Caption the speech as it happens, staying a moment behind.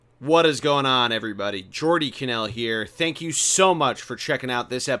What is going on, everybody? Geordie Connell here. Thank you so much for checking out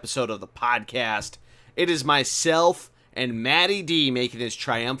this episode of the podcast. It is myself and Matty D making his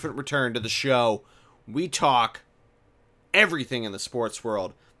triumphant return to the show. We talk everything in the sports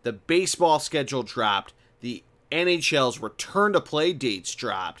world. The baseball schedule dropped. The NHL's return to play dates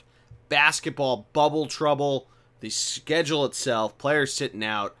dropped. Basketball bubble trouble. The schedule itself. Players sitting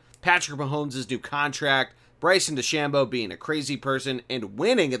out. Patrick Mahomes' new contract. Bryson Dechambeau being a crazy person and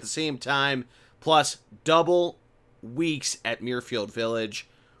winning at the same time, plus double weeks at Muirfield Village.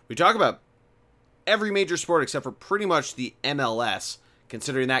 We talk about every major sport except for pretty much the MLS.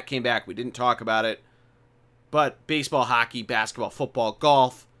 Considering that came back, we didn't talk about it. But baseball, hockey, basketball, football,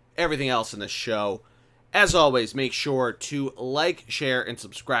 golf, everything else in this show. As always, make sure to like, share, and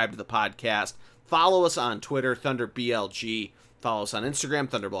subscribe to the podcast. Follow us on Twitter, ThunderBLG. Follow us on Instagram,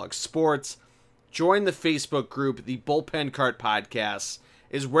 Thunderblog Sports. Join the Facebook group, the Bullpen Cart Podcasts,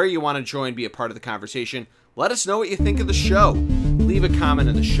 is where you want to join, be a part of the conversation. Let us know what you think of the show. Leave a comment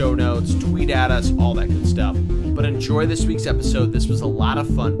in the show notes, tweet at us, all that good stuff. But enjoy this week's episode. This was a lot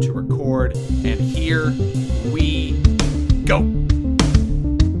of fun to record, and here we go.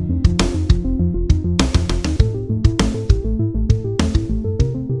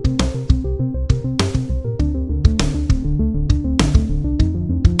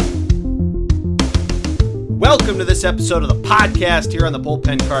 Welcome to this episode of the podcast here on the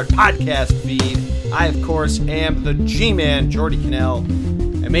Bullpen Cart podcast feed. I, of course, am the G-Man, Geordie Connell,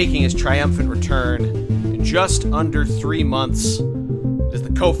 and making his triumphant return in just under 3 months as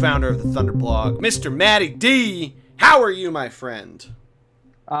the co-founder of the Thunderblog, Mr. Matty D. How are you, my friend?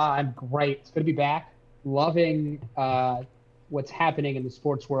 I'm great. It's good to be back. Loving what's happening in the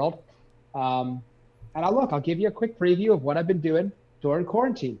sports world. And I'll give you a quick preview of what I've been doing during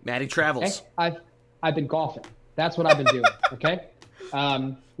quarantine. Matty travels. Okay? I've been golfing. That's what I've been doing, okay?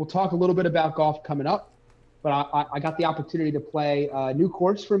 We'll talk a little bit about golf coming up, but I got the opportunity to play a new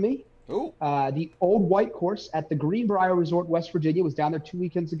course for me. Ooh. The Old White course at the Greenbrier Resort, West Virginia. Was down there 2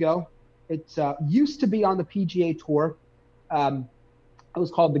 weekends ago. It used to be on the PGA Tour. It was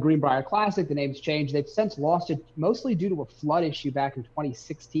called the Greenbrier Classic. The name's changed. They've since lost it, mostly due to a flood issue back in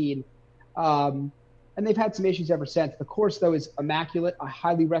 2016. And they've had some issues ever since. The course, though, is immaculate. I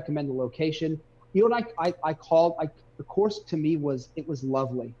highly recommend the location. You know what I called the course to me was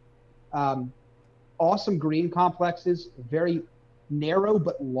lovely. Awesome green complexes, very narrow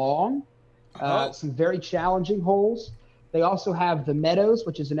but long. Some very challenging holes. They also have the Meadows,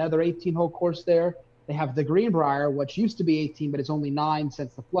 which is another 18-hole course there. They have the Greenbrier, which used to be 18, but it's only 9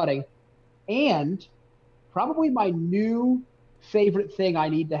 since the flooding. And probably my new favorite thing I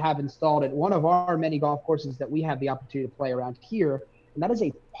need to have installed at one of our many golf courses that we have the opportunity to play around here, and that is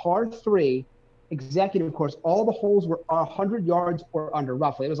a par 3 executive course. All the holes were 100 yards or under,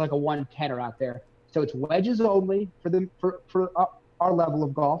 roughly. It was like a 110er out there. So it's wedges only for our level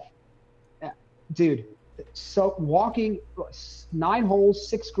of golf. Dude, so walking 9 holes,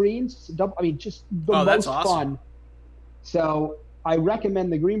 6 greens, just the most awesome. Fun. So I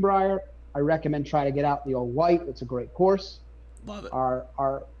recommend the Greenbrier. I recommend trying to get out the Old White. It's a great course. Love it.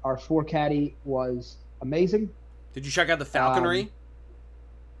 Our 4 caddy was amazing. Did you check out the falconry?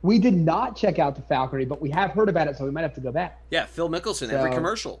 We did not check out the falconry, but we have heard about it, so we might have to go back. Yeah, Phil Mickelson, every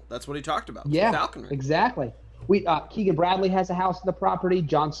commercial. That's what he talked about. Yeah, the falconry. Exactly. Keegan Bradley has a house on the property.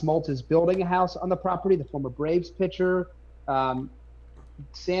 John Smoltz is building a house on the property, the former Braves pitcher.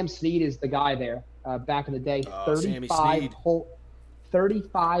 Sam Snead is the guy there back in the day. 35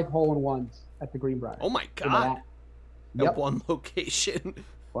 hole-in-ones at the Greenbrier. Oh, my God. Yep. One location.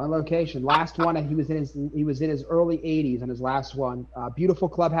 One location. Last one, and he was in his early 80s on his last one. Beautiful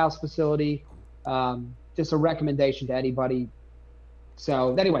clubhouse facility. Just a recommendation to anybody.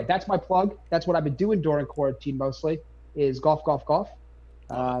 So anyway, that's my plug. That's what I've been doing during quarantine mostly, is golf. I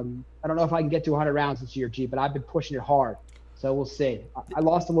don't know if I can get to 100 rounds this year, G, but I've been pushing it hard. So we'll see. I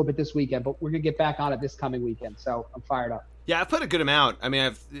lost a little bit this weekend, but we're going to get back on it this coming weekend. So I'm fired up. Yeah, I've put a good amount. I mean,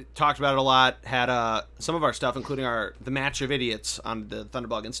 I've talked about it a lot, had some of our stuff, including the Match of Idiots on the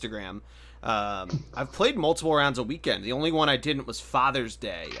Thunderblog Instagram. I've played multiple rounds a weekend. The only one I didn't was Father's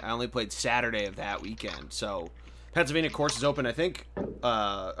Day. I only played Saturday of that weekend. So Pennsylvania course is open, I think. It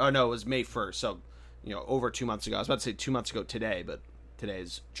was May 1st. So, over 2 months ago. I was about to say 2 months ago today, but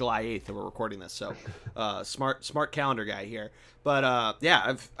today's July 8th that we're recording this. So smart calendar guy here. But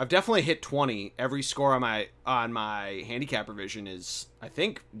I've definitely hit 20. Every score on my handicap revision is, I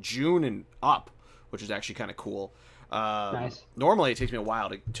think, June and up, which is actually kind of cool. Nice. Normally it takes me a while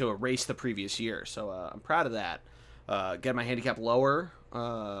to erase the previous year, so I'm proud of that. Get my handicap lower.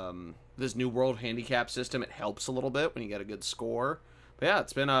 This new world handicap system, it helps a little bit when you get a good score. Yeah,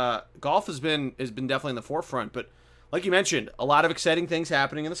 it's been golf has been definitely in the forefront, but like you mentioned, a lot of exciting things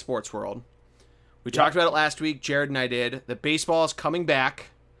happening in the sports world. We talked about it last week, Jared and I did. That baseball is coming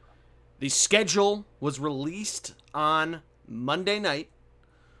back. The schedule was released on Monday night.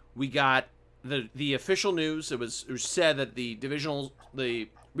 We got the official news. It was said that the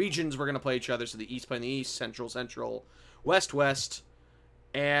regions were going to play each other, so the East playing the East, Central, West,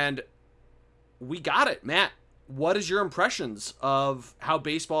 and we got it. Matt, what is your impressions of how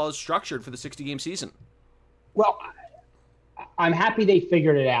baseball is structured for the 60-game season? Well, I'm happy they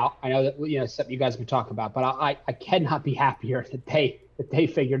figured it out. I know that something you guys have been talking about, but I cannot be happier that they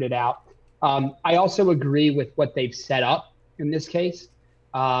figured it out. I also agree with what they've set up in this case.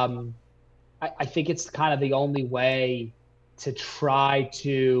 I think it's kind of the only way to try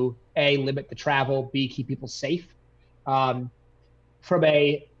to A, limit the travel, B, keep people safe. Yeah,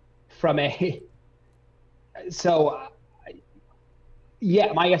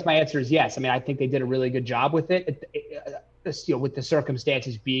 I guess my answer is yes. I mean, I think they did a really good job with it. With the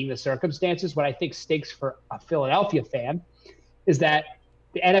circumstances being the circumstances, what I think stinks for a Philadelphia fan is that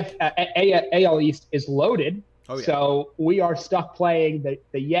the AL East is loaded. Oh, yeah. So we are stuck playing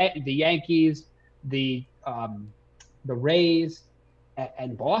the Yankees, the Rays,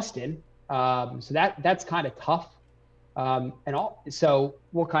 and Boston. So that's kind of tough. So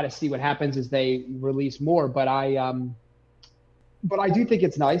we'll kind of see what happens as they release more. But I do think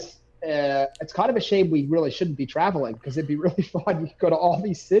it's nice. It's kind of a shame we really shouldn't be traveling because it'd be really fun. We could go to all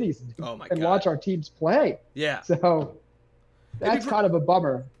these cities and watch our teams play. Yeah. So that's kind of a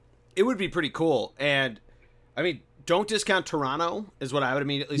bummer. It would be pretty cool. And I mean, don't discount Toronto is what I would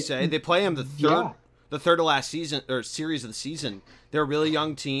immediately say. They play them the third to last season or series of the season. They're a really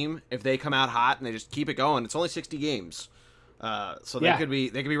young team. If they come out hot and they just keep it going, it's only 60 games. So they could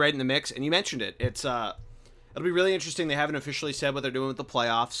be right in the mix. And you mentioned it. It'll be really interesting. They haven't officially said what they're doing with the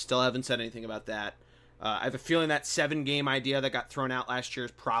playoffs. Still haven't said anything about that. I have a feeling that 7-game idea that got thrown out last year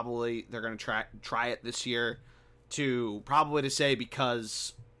is probably they're going to try it this year to say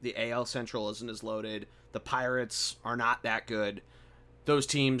because the AL Central isn't as loaded. The Pirates are not that good. Those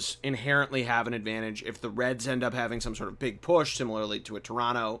teams inherently have an advantage. If the Reds end up having some sort of big push, similarly to a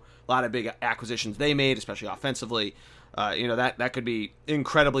Toronto, a lot of big acquisitions they made, especially offensively, that could be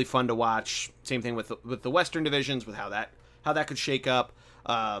incredibly fun to watch. Same thing with the Western divisions, with how that could shake up.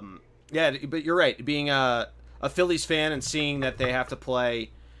 But you're right. Being a Phillies fan and seeing that they have to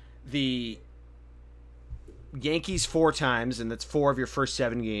play the Yankees 4 times, and that's 4 of your first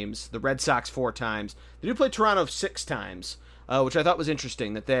 7 games. The Red Sox 4 times. They do play Toronto 6 times, which I thought was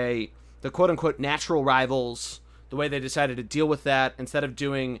interesting. That the quote-unquote natural rivals, the way they decided to deal with that, instead of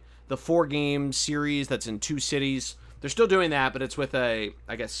doing the 4-game series that's in 2 cities, they're still doing that, but it's with a,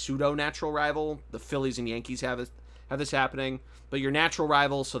 I guess, pseudo-natural rival. The Phillies and Yankees have this happening. But your natural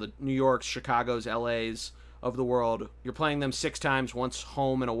rivals, so the New Yorks, Chicagos, LAs of the world, you're playing them 6 times, once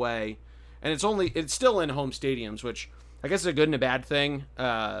home and away. And it's still in home stadiums, which I guess is a good and a bad thing.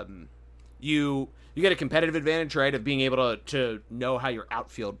 You get a competitive advantage, right, of being able to know how your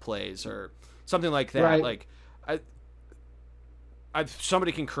outfield plays or something like that. Right. Like,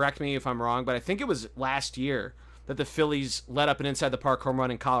 somebody can correct me if I'm wrong, but I think it was last year that the Phillies let up an inside the park home run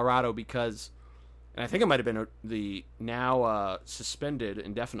in Colorado because, and I think it might have been the now suspended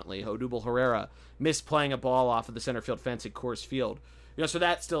indefinitely Odubel Herrera missed playing a ball off of the center field fence at Coors Field. So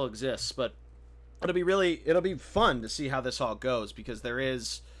that still exists, but it'll be fun to see how this all goes because there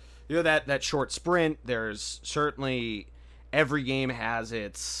is, that short sprint. There's certainly every game has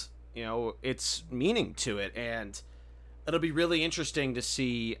its meaning to it, and it'll be really interesting to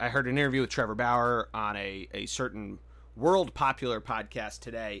see. I heard an interview with Trevor Bauer on a certain world popular podcast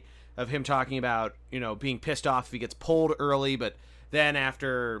today of him talking about, being pissed off if he gets pulled early, but then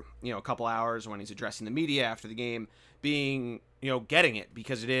after, a couple hours when he's addressing the media after the game, being, getting it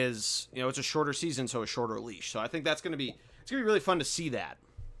because it is, it's a shorter season, so a shorter leash. So I think it's going to be really fun to see that.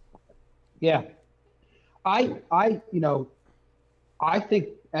 Yeah. I think,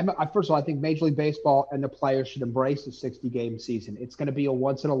 first of all, I think Major League Baseball and the players should embrace the 60-game season. It's going to be a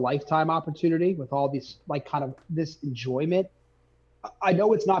once-in-a-lifetime opportunity with all these, kind of this enjoyment. I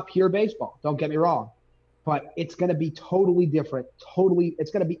know it's not pure baseball. Don't get me wrong. But it's going to be totally different.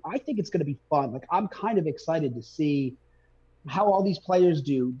 I think it's going to be fun. I'm kind of excited to see how all these players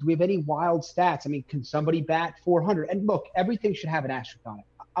do. Do we have any wild stats? I mean, can somebody bat 400? And look, everything should have an asterisk on it.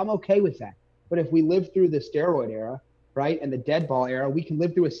 I'm okay with that. But if we live through the steroid era, right, and the dead ball era, we can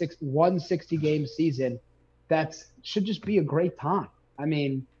live through one 60-game season. That should just be a great time. I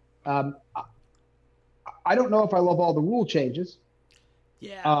mean, I don't know if I love all the rule changes.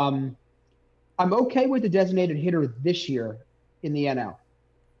 Yeah. I'm okay with the designated hitter this year. in the NL.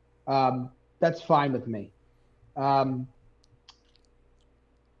 That's fine with me. I'm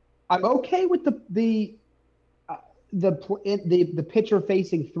okay with the pitcher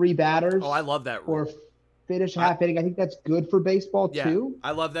facing three batters. Oh, I love that rule. Or finish half inning. I think that's good for baseball too.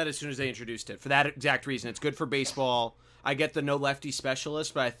 I love that as soon as they introduced it. For that exact reason, it's good for baseball. I get the no lefty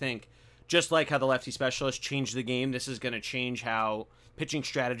specialist, but I think just like how the lefty specialist changed the game, this is going to change how pitching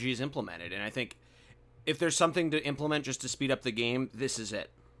strategy is implemented. And I think if there's something to implement just to speed up the game, this is it.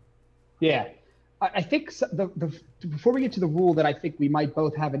 Yeah. I think before we get to the rule that I think we might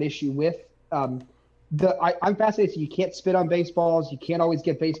both have an issue with, I'm fascinated. So you can't spit on baseballs. You can't always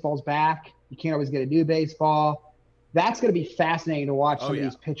get baseballs back. You can't always get a new baseball. That's going to be fascinating to watch some of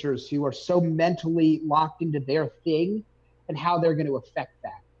these pitchers who are so mentally locked into their thing, and how they're going to affect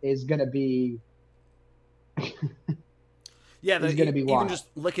that is going to be. Yeah, going to be wild. Even just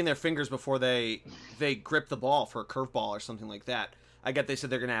licking their fingers before they grip the ball for a curveball or something like that. I get they said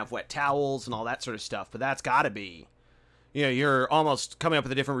they're going to have wet towels and all that sort of stuff, but that's got to be, you're almost coming up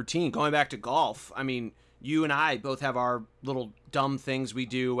with a different routine. Going back to golf, I mean, you and I both have our little dumb things we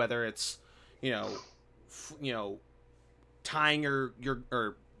do, whether it's, tying your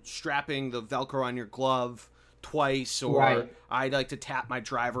or strapping the Velcro on your glove twice, or I like to tap my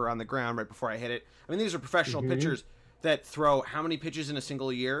driver on the ground right before I hit it. I mean, these are professional pitchers that throw how many pitches in a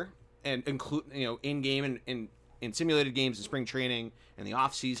single year, and include, in game and in simulated games and spring training and the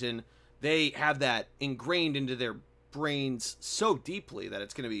off season. They have that ingrained into their brains so deeply that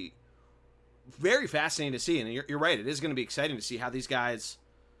it's going to be very fascinating to see. And you're right, it is going to be exciting to see how these guys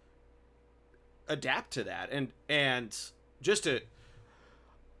adapt to that. And just to,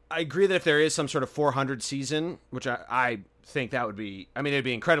 I agree that if there is some sort of 400 season, which I think that would be, I mean, it'd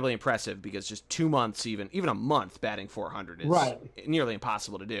be incredibly impressive, because just 2 months, even a month batting 400 is nearly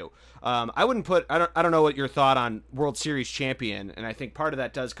impossible to do. I wouldn't put, I don't know what your thought on World Series champion, and I think part of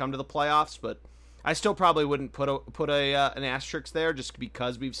that does come to the playoffs, but I still probably wouldn't put an asterisk there, just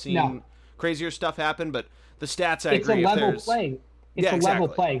because we've seen crazier stuff happen. But the stats, I agree. It's a level playing. It's a level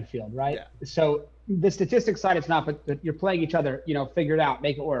playing field, right? Yeah. So the statistics side, it's not, but you're playing each other. Figure it out,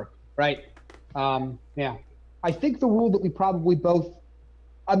 make it work, right? I think the rule that we probably both,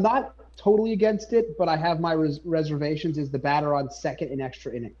 I'm not totally against it, but I have my reservations, is the batter on second in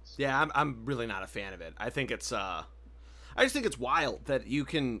extra innings. Yeah, I'm really not a fan of it. I think it's I just think it's wild that you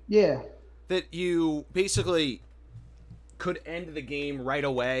can that you basically could end the game right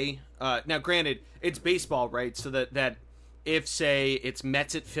away. Now, granted, it's baseball, right? So that if, say, it's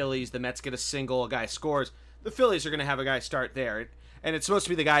Mets at Phillies, the Mets get a single, a guy scores, the Phillies are going to have a guy start there, and it's supposed to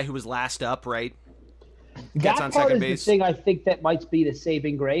be the guy who was last up, right? That on part is base. The thing I think that might be the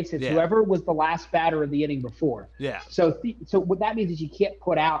saving grace. It's whoever was the last batter of the inning before. Yeah. So what that means is you can't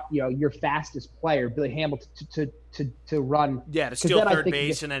put out your fastest player, Billy Hamilton, to run. Yeah, to steal third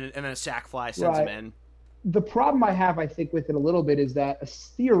base and then a sac fly sends him in. The problem I have, I think, with it a little bit is that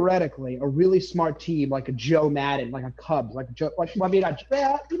theoretically a really smart team like a Joe Madden, like a Cubs,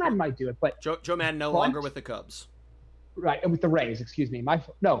 Madden might do it, but Joe Madden no longer with the Cubs. Right, and with the Rays, excuse me.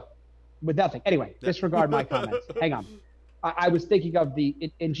 With nothing. Anyway, disregard my comments. Hang on. I was thinking of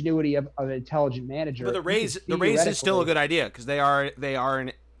the ingenuity of an intelligent manager. But the Rays is still a good idea, because they are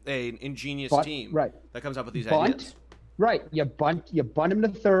an ingenious team that comes up with these ideas. Right. You bunt him to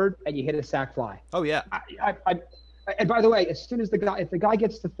third, and you hit a sac fly. Oh yeah. And by the way, as soon as if the guy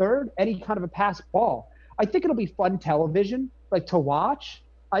gets to third, any kind of a pass ball, I think it'll be fun television, like to watch.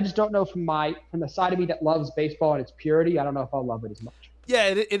 I just don't know from the side of me that loves baseball and its purity, I don't know if I'll love it as much. Yeah,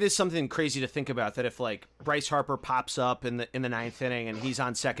 it is something crazy to think about, that if, like, Bryce Harper pops up in the ninth inning and he's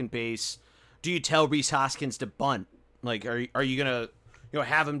on second base, do you tell Rhys Hoskins to bunt? Like, are you gonna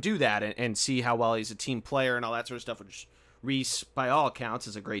have him do that and see how well he's a team player and all that sort of stuff? Which Rhys, by all accounts,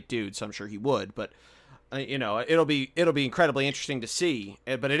 is a great dude, so I'm sure he would. But it'll be incredibly interesting to see.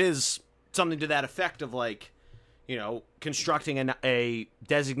 But it is something to that effect of, like, constructing a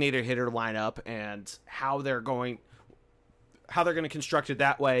designated hitter lineup and how they're going to construct it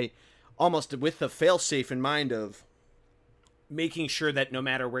that way, almost with the fail-safe in mind of making sure that no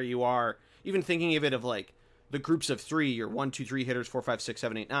matter where you are, even thinking of it of like the groups of three, your 1, 2, 3 hitters, 4, 5, 6,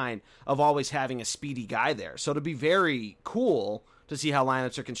 7, 8, 9, of always having a speedy guy there. So it'll be very cool to see how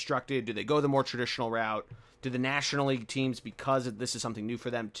lineups are constructed. Do they go the more traditional route? Do the National League teams, because this is something new for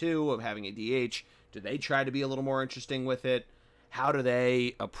them too, of having a DH, do they try to be a little more interesting with it? How do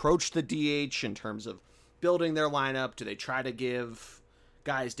they approach the DH in terms of building their lineup? Do they try to give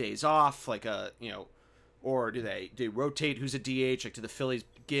guys days off, like or do they rotate who's a DH? Like, do the Phillies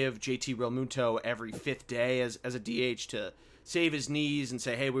give JT Realmuto every fifth day as a DH to save his knees and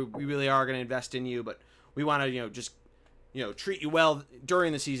say, hey, we really are going to invest in you, but we want to just treat you well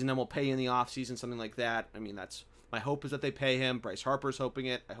during the season, then we'll pay you in the off season, something like that. I mean, that's my hope, is that they pay him. Bryce Harper's hoping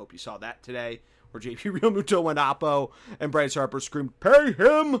it. I hope you saw that today, where JP Realmuto went oppo and Bryce Harper screamed, "Pay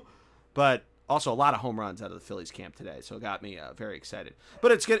him!" But also a lot of home runs out of the Phillies camp today, so it got me very excited.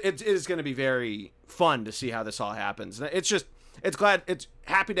 But it is going to be very fun to see how this all happens. It's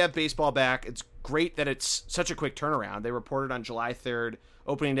happy to have baseball back. It's great that it's such a quick turnaround. They reported on July 3rd.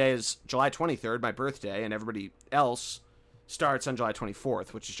 Opening day is July 23rd, my birthday, and everybody else starts on July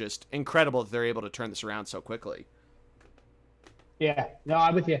 24th, which is just incredible that they're able to turn this around so quickly. Yeah, no,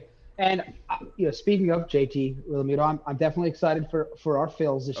 I'm with you. And speaking of JT Realmuto, I'm definitely excited for our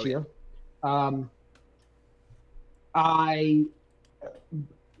Phils this year. I'm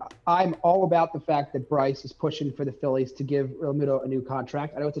all about the fact that Bryce is pushing for the Phillies to give Realmuto a new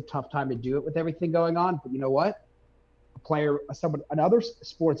contract. I know it's a tough time to do it with everything going on, but you know what? Another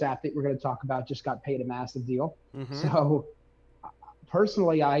sports athlete we're going to talk about just got paid a massive deal. Mm-hmm. So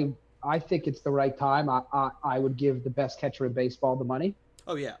personally, I think it's the right time. I would give the best catcher in baseball the money.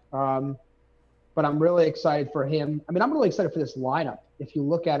 Oh, yeah. But I'm really excited for him. I mean, I'm really excited for this lineup. If you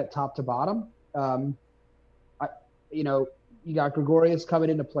look at it top to bottom, you got Gregorius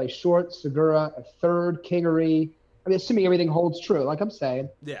coming in to play short, Segura at third, Kingery. I mean, assuming everything holds true, like I'm saying.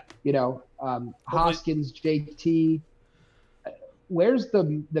 Yeah. Hoskins, JT. Where's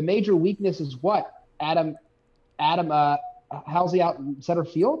the major weakness is what? Adam, how's he out in center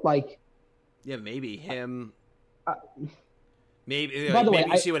field? Yeah, maybe him. Maybe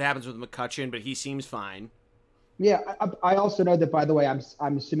see what happens with McCutchen, but he seems fine. Yeah, I also know that, by the way,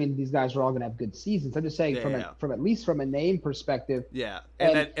 I'm assuming these guys are all going to have good seasons. I'm just saying from at least from a name perspective. Yeah,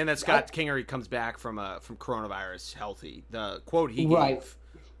 and that Scott Kingery comes back from coronavirus healthy. The quote he gave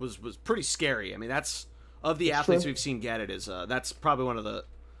was pretty scary. I mean, that's of the athletes we've seen get it is that's probably one of the,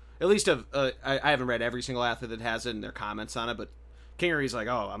 at least of I haven't read every single athlete that has it and their comments on it, but Kingery's like,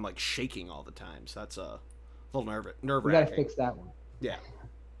 oh, I'm like shaking all the time. So that's a little nerve-wracking. We got to fix that one. Yeah.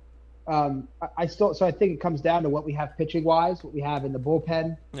 I think it comes down to what we have pitching wise, what we have in the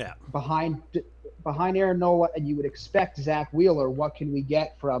bullpen. Yeah. Behind Aaron Nola, and you would expect Zach Wheeler. What can we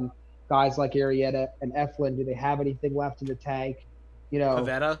get from guys like Arrieta and Eflin? Do they have anything left in the tank?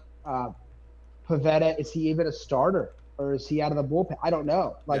 Pivetta. Pivetta, is he even a starter, or is he out of the bullpen? I don't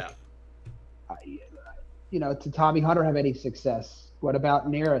know. Did Tommy Hunter have any success? What about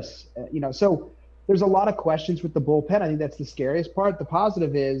Neris? So there's a lot of questions with the bullpen. I think that's the scariest part. The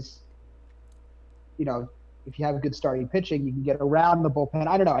positive is, if you have a good starting pitching, you can get around the bullpen.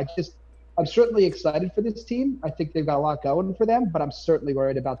 I don't know. I'm certainly excited for this team. I think they've got a lot going for them, but I'm certainly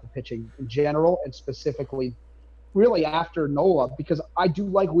worried about the pitching in general, and specifically really after Nola, because I do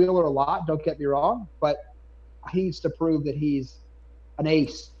like Wheeler a lot, don't get me wrong, but he needs to prove that he's an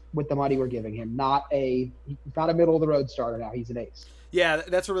ace with the money we're giving him. He's not a middle of the road starter now. He's an ace. Yeah,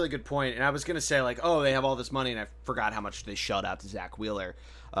 that's a really good point. And I was going to say, they have all this money, and I forgot how much they shelled out to Zach Wheeler.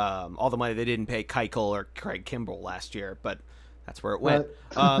 All the money they didn't pay Keuchel or Craig Kimbrell last year, but that's where it went.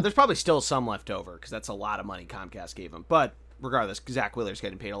 There's probably still some left over, because that's a lot of money Comcast gave him. But regardless, Zach Wheeler's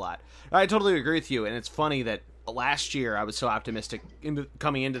getting paid a lot. I totally agree with you, and it's funny that last year I was so optimistic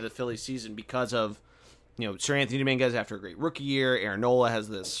coming into the Phillies season because of, Sir Anthony Dominguez after a great rookie year. Aaron Nola has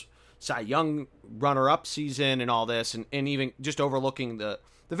this Cy Young runner-up season and all this, and even just overlooking the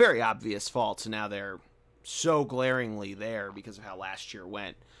very obvious faults, and now they're so glaringly there because of how last year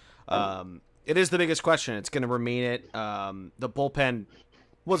went. It is the biggest question. It's going to remain it. The bullpen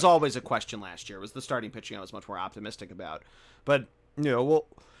was always a question last year. It was the starting pitching I was much more optimistic about. But, it'll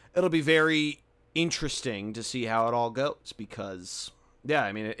be very interesting to see how it all goes because, yeah,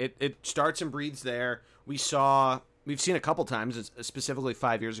 I mean, it starts and breathes there. We've seen a couple times, specifically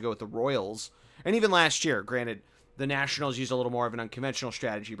 5 years ago with the Royals, and even last year. Granted, the Nationals used a little more of an unconventional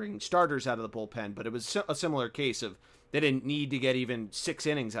strategy, bringing starters out of the bullpen, but it was a similar case of they didn't need to get even 6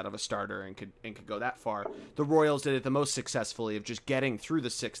 innings out of a starter and could go that far. The Royals did it the most successfully of just getting through the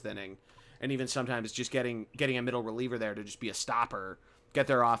 6th inning, and even sometimes just getting a middle reliever there to just be a stopper, get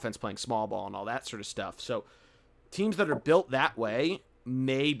their offense playing small ball and all that sort of stuff. So teams that are built that way,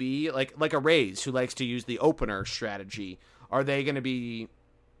 maybe like a Rays who likes to use the opener strategy, are they going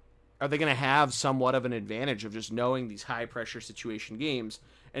to have somewhat of an advantage of just knowing these high pressure situation games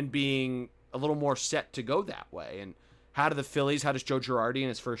and being a little more set to go that way? And how does Joe Girardi in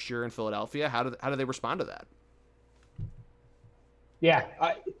his first year in Philadelphia, how do they respond to that? Yeah,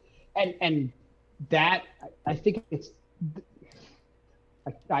 and that I think it's.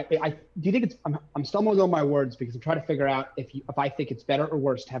 Do you think it's? I'm stumbling on my words because I'm trying to figure out if I think it's better or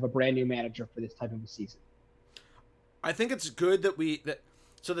worse to have a brand new manager for this type of a season. I think it's good that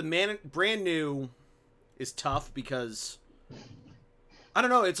so the brand new is tough because I don't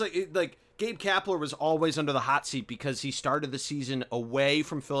know. It's like Gabe Kapler was always under the hot seat because he started the season away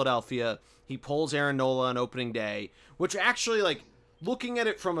from Philadelphia. He pulls Aaron Nola on opening day, which actually, like, looking at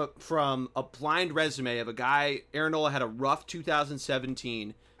it from a blind resume of a guy, Aaron Nola had a rough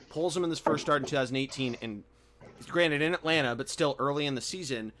 2017, pulls him in this first start in 2018, and granted in Atlanta, but still early in the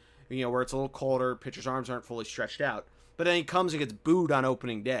season, where it's a little colder, pitchers' arms aren't fully stretched out. But then he comes and gets booed on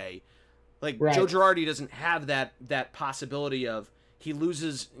opening day. Like, right. Joe Girardi doesn't have that possibility of he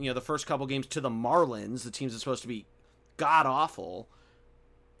loses, the first couple games to the Marlins, the teams that's supposed to be god-awful,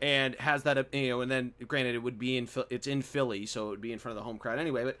 and has that, and then, granted, it would be it's in Philly, so it would be in front of the home crowd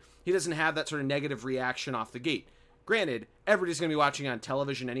anyway, but he doesn't have that sort of negative reaction off the gate. Granted, everybody's going to be watching on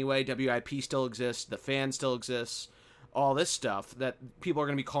television anyway. WIP still exists. The Fan still exists. All this stuff that people are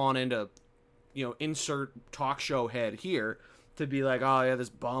going to be calling into, insert talk show head here to be like, oh, yeah, this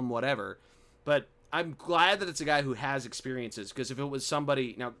bum, whatever. But I'm glad that it's a guy who has experiences, because if it was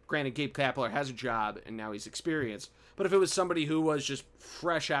somebody, now, granted, Gabe Kapler has a job and now he's experienced, but if it was somebody who was just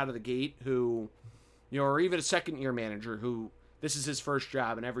fresh out of the gate, who, or even a second-year manager who this is his first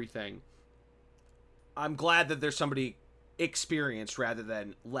job and everything, I'm glad that there's somebody experienced rather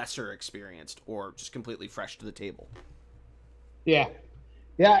than lesser experienced or just completely fresh to the table. Yeah.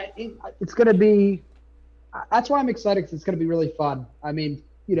 Yeah, it's going to be – that's why I'm excited, because it's going to be really fun. I mean,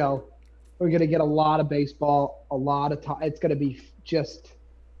 we're going to get a lot of baseball, a lot of time. It's going to be just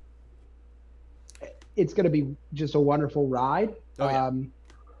a wonderful ride. Oh, yeah.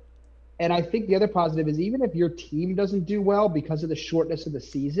 And I think the other positive is, even if your team doesn't do well because of the shortness of the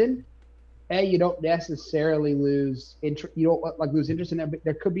season – you don't necessarily lose interest. You don't lose interest in them, but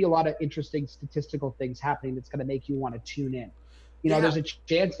there could be a lot of interesting statistical things happening that's going to make you want to tune in. There's a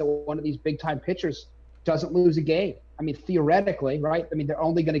chance that one of these big time pitchers doesn't lose a game. I mean, theoretically, right? I mean, they're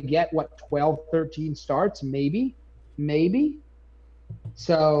only going to get 12, 13 starts, maybe.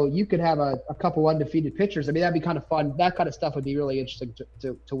 So you could have a couple undefeated pitchers. I mean, that'd be kind of fun. That kind of stuff would be really interesting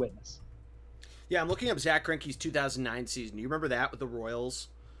to witness. Yeah, I'm looking up Zach Greinke's 2009 season. Do you remember that with the Royals?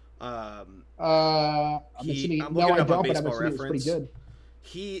 I'm looking up on Baseball Reference.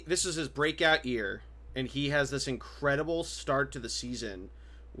 This is his breakout year, and he has this incredible start to the season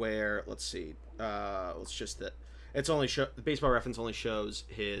where, let's see, the Baseball Reference only shows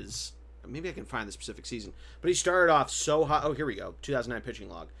his, maybe I can find the specific season, but he started off so hot. Oh, here we go. 2009 pitching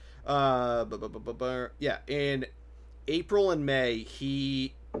log. Yeah. In April and May,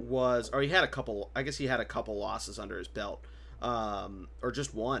 he had a couple losses under his belt. Or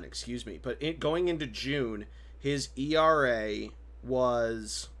just one, excuse me. But going into June, his ERA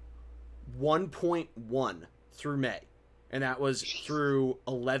was 1.1 through May. And that was through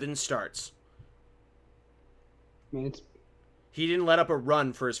 11 starts. Man, he didn't let up a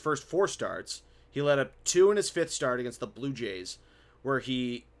run for his first 4 starts. He let up 2 in his 5th start against the Blue Jays, where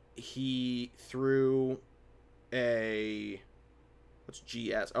he threw a... What's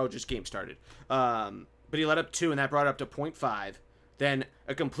GS? Oh, just game started. But he let up 2, and that brought it up to 0.5. Then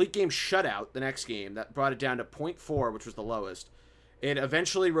a complete game shutout the next game. That brought it down to 0.4, which was the lowest. It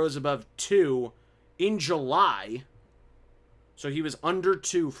eventually rose above 2 in July. So he was under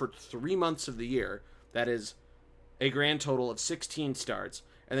 2 for 3 months of the year. That is a grand total of 16 starts.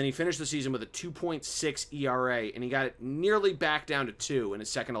 And then he finished the season with a 2.6 ERA, and he got it nearly back down to 2 in his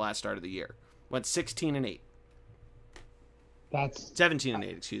second to last start of the year. Went 16-8. That's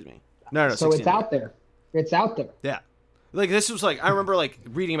 17-8, excuse me. No, so it's out there. It's out there. Yeah. Like, this was like, I remember like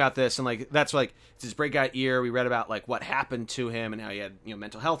reading about this, and like, that's like, it's his breakout year. We read about like what happened to him and how he had,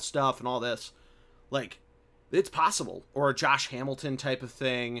 mental health stuff and all this. Like, it's possible. Or a Josh Hamilton type of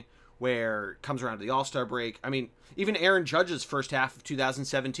thing where it comes around to the All-Star break. I mean, even Aaron Judge's first half of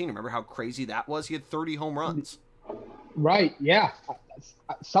 2017, remember how crazy that was? He had 30 home runs. Right. Yeah.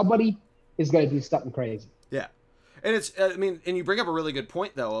 Somebody is going to do something crazy. Yeah. And it's, and you bring up a really good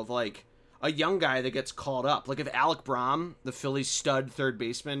point though, of like, a young guy that gets called up. Like if Alec Braum, the Phillies stud third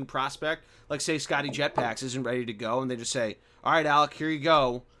baseman prospect, like say Scotty Jetpacks isn't ready to go, and they just say, all right, Alec, here you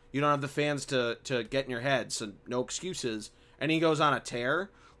go. You don't have the fans to get in your head, so no excuses. And he goes on a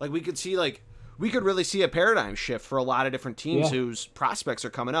tear. Like we could really see a paradigm shift for a lot of different teams whose prospects are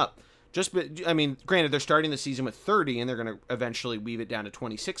coming up. Granted, they're starting the season with 30, and they're going to eventually weave it down to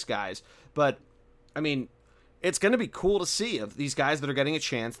 26 guys. But, it's going to be cool to see of these guys that are getting a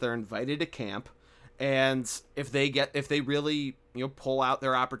chance. They're invited to camp, and if they really pull out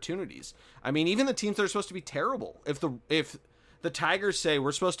their opportunities. Even the teams that are supposed to be terrible. If the Tigers say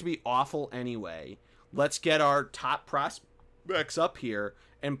we're supposed to be awful anyway, let's get our top prospects up here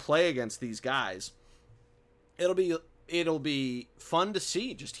and play against these guys. It'll be it'll be fun to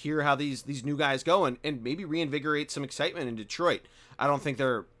see, just hear how these new guys go and maybe reinvigorate some excitement in Detroit. I don't think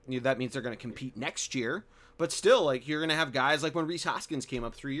that means they're going to compete next year, but still, like, you're going to have guys like when Rhys Hoskins came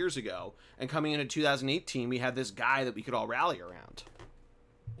up 3 years ago, and coming into 2018, we had this guy that we could all rally around.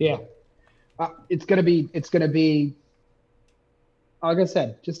 Yeah. It's going to be, like I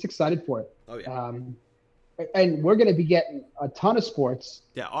said, just excited for it. Oh, yeah. And we're going to be getting a ton of sports.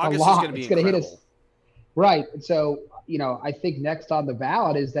 Yeah, August is going to be incredible. Hit us. Right. So, I think next on the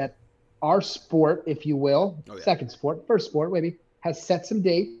ballot is that our sport, if you will, first sport maybe, has set some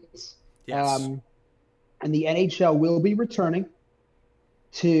dates. Yes. And the NHL will be returning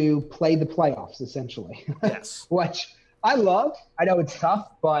to play the playoffs, essentially. Yes. Which I love. I know it's tough,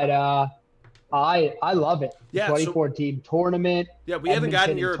 but I love it. Yeah, 24-team tournament. Yeah, we haven't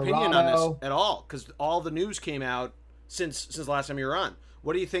gotten your opinion on this at all, because all the news came out since the last time you were on.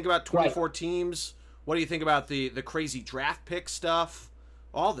 What do you think about 24 teams? What do you think about the crazy draft pick stuff?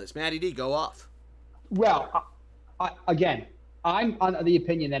 All this. Matty D, go off. Well, I'm on the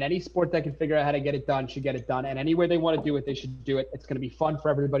opinion that any sport that can figure out how to get it done should get it done. And anywhere they want to do it, they should do it. It's going to be fun for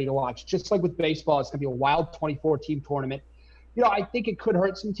everybody to watch. Just like with baseball, it's going to be a wild 24-team tournament. I think it could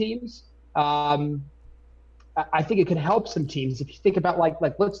hurt some teams. I think it could help some teams. If you think about like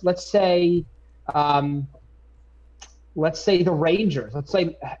let's say the Rangers. Let's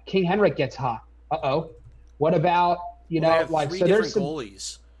say King Henrik gets hot. What about they have three different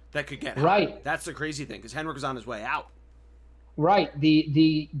goalies that could get hot. Right. That's the crazy thing, because Henrik was on his way out. Right.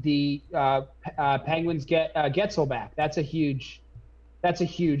 The Penguins get Getzel back. That's a huge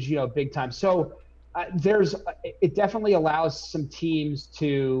big time. So it definitely allows some teams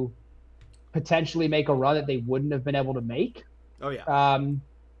to potentially make a run that they wouldn't have been able to make. Oh yeah.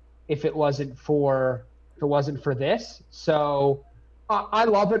 If it wasn't for this. So I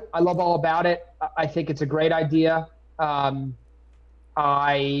love it. I love all about it. I think it's a great idea. I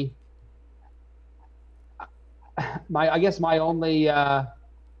guess my only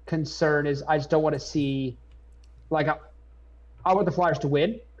concern is I just don't want to see, like, I want the Flyers to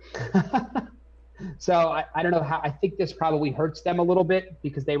win. So I don't know how. I think this probably hurts them a little bit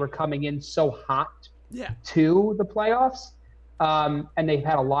because they were coming in so hot to the playoffs, and they've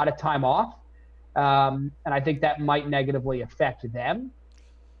had a lot of time off, and I think that might negatively affect them.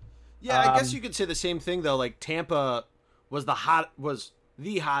 Yeah, I guess you could say the same thing though. Like Tampa was the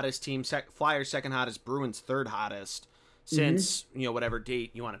hottest team, Flyers second hottest, Bruins third hottest since whatever date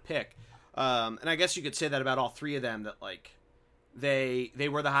you want to pick, and I guess you could say that about all three of them, that like. They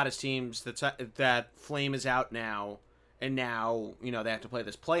were the hottest teams. That Flame is out now, and now they have to play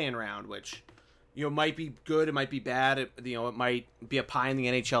this play-in round, which might be good, it might be bad. It might be a pie in the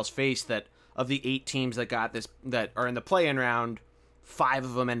NHL's face that of the 8 teams that are in the play-in round, 5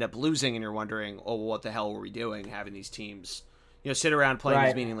 of them end up losing, and you're wondering, oh, well, what the hell were we doing having these teams sit around playing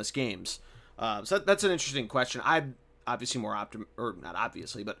these meaningless games? So that's an interesting question. I'm obviously not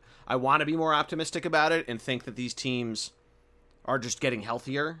obviously, but I want to be more optimistic about it and think that these teams are just getting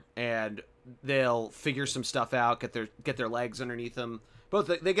healthier and they'll figure some stuff out, get their legs underneath them.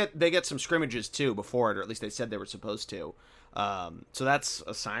 Both they get some scrimmages too before it, or at least they said they were supposed to. So that's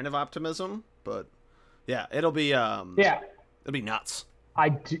a sign of optimism. But yeah, it'll be nuts. I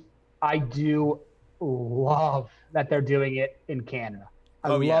do love that they're doing it in Canada. I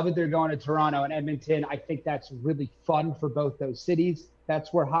love it. They're going to Toronto and Edmonton. I think that's really fun for both those cities.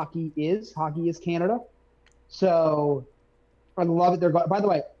 That's where hockey is. Hockey is Canada. So I love it. They're going. By the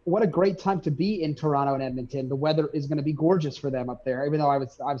way, what a great time to be in Toronto and Edmonton. The weather is going to be gorgeous for them up there. Even though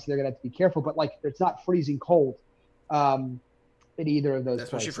obviously they're going to have to be careful, but like it's not freezing cold in either of those.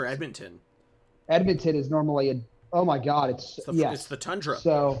 Especially places. For Edmonton. Edmonton is normally oh my God, it's the tundra.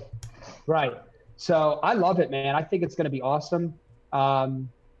 So right. So I love it, man. I think it's going to be awesome. I'm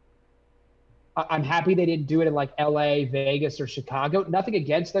happy they didn't do it in like LA, Vegas, or Chicago. Nothing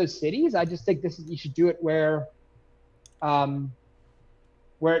against those cities. I just think you should do it where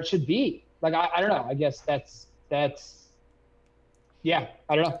it should be. Like I don't know. I guess that's yeah.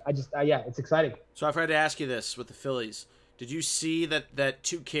 I don't know. It's exciting. So if I had to ask you this with the Phillies, did you see that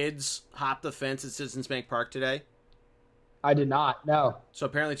 2 kids hopped the fence at Citizens Bank Park today? I did not. No. So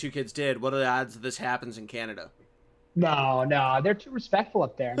apparently 2 kids did. What are the odds that this happens in Canada? No, they're too respectful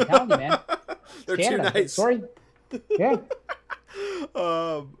up there. I'm telling you, man. They're Canada. too nice. Sorry. Yeah.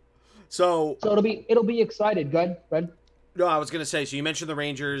 So it'll be excited. Good. No, I was gonna say. So you mentioned the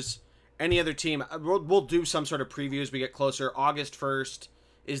Rangers. Any other team? We'll do some sort of preview as we get closer. August 1st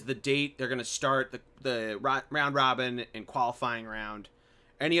is the date they're gonna start the round robin and qualifying round.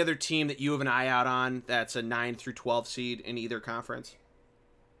 Any other team that you have an eye out on that's a 9 through 12 seed in either conference?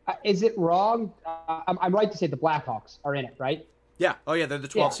 Is it wrong? I'm right to say the Blackhawks are in it, right? Yeah. Oh, yeah. They're the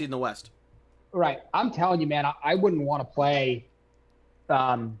 12th seed in the West. Right. I'm telling you, man, I wouldn't want to play.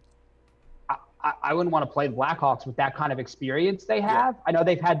 I wouldn't want to play the Blackhawks with that kind of experience they have. Yeah. I know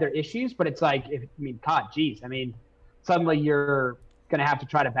they've had their issues, but it's like, God, geez. I mean, suddenly you're going to have to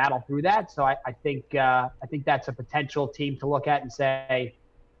try to battle through that. So I think that's a potential team to look at and say,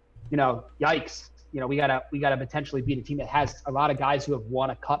 yikes. We gotta potentially beat a team that has a lot of guys who have won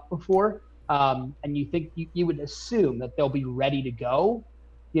a cup before. And you think you would assume that they'll be ready to go,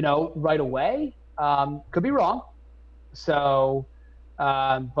 right away. Could be wrong. So,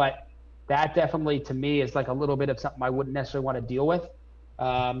 but that definitely to me is like a little bit of something I wouldn't necessarily want to deal with.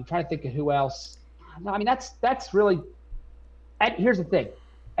 I'm trying to think of who else. No, I mean, that's really, and here's the thing.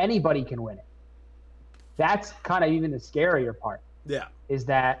 Anybody can win it. That's kind of even the scarier part. Yeah. Is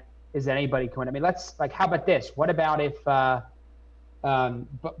that anybody can win? I mean, how about this? What about if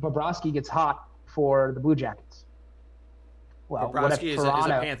Bobrovsky gets hot for the Blue Jackets? Well, Bobrovsky is a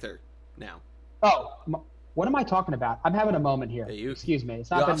Panther now. Oh, what am I talking about? I'm having a moment here. Hey, excuse me.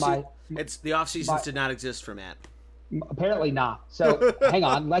 It's not been my. It's the off seasons did not exist for Matt. Apparently not. So hang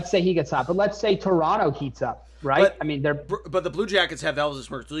on. Let's say he gets hot, but let's say Toronto heats up, right? But the Blue Jackets have Elvis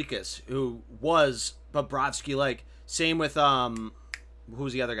Merzlikis, who was Bobrovsky like. Same with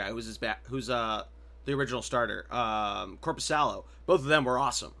who's the other guy? Who's his back? Who's the original starter? Korpisalo. Both of them were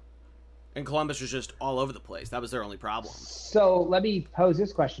awesome, and Columbus was just all over the place. That was their only problem. So let me pose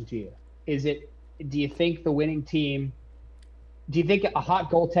this question to you: do you think the winning team? Do you think a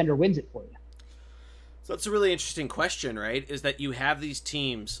hot goaltender wins it for you? So that's a really interesting question, right? Is that you have these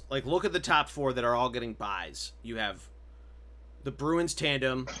teams, like look at the top four that are all getting buys. You have the Bruins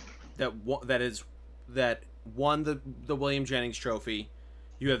tandem that won the William Jennings Trophy.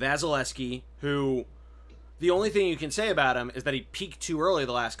 You have Vasilevsky, who the only thing you can say about him is that he peaked too early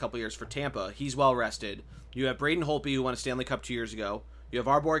the last couple years for Tampa. He's well rested. You have Braden Holtby, who won a Stanley Cup 2 years ago. You have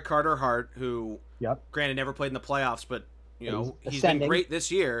our boy Carter Hart, who granted never played in the playoffs, but he's been great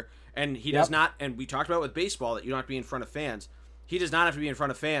this year. And he does not, and we talked about with baseball that you don't have to be in front of fans. He does not have to be in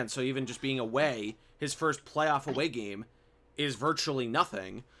front of fans, so even just being away, his first playoff away game is virtually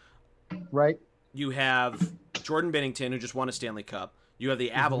nothing. Right. You have Jordan Binnington, who just won a Stanley Cup. You have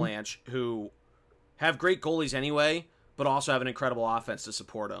the Avalanche, who have great goalies anyway, but also have an incredible offense to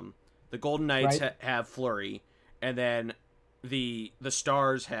support them. The Golden Knights have Fleury, and then the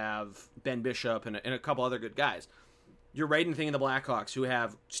Stars have Ben Bishop and a couple other good guys. You're right in thinking the Blackhawks, who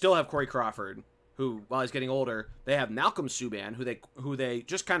still have Corey Crawford, who, while he's getting older, they have Malcolm Subban, who they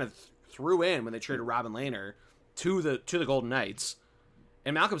just kind of threw in when they traded Robin Lehner to the Golden Knights.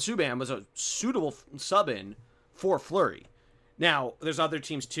 And Malcolm Subban was a suitable sub-in for Fleury. Now, there's other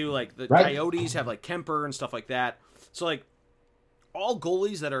teams too, like the Coyotes have like Kemper and stuff like that. So like all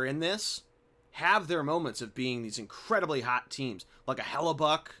goalies that are in this have their moments of being these incredibly hot teams, like a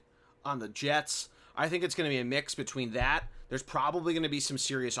Hellebuck on the Jets. I think it's going to be a mix between that. There's probably going to be some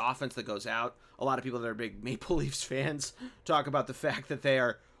serious offense that goes out. A lot of people that are big Maple Leafs fans talk about the fact that they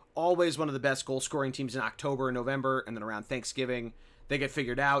are always one of the best goal-scoring teams in October and November, and then around Thanksgiving, they get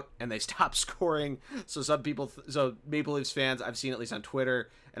figured out and they stop scoring. So so Maple Leafs fans, I've seen at least on Twitter,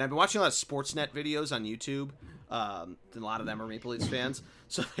 and I've been watching a lot of Sportsnet videos on YouTube. And a lot of them are Maple Leafs fans,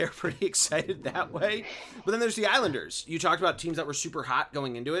 so they're pretty excited that way. But then there's the Islanders. You talked about teams that were super hot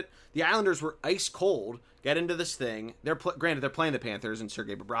going into it. The Islanders were ice cold, get into this thing. Granted, they're playing the Panthers and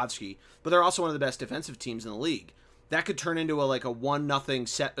Sergei Bobrovsky, but they're also one of the best defensive teams in the league. That could turn into a 1-0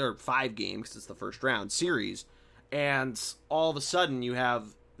 set or 5 game, because it's the first round series, and all of a sudden you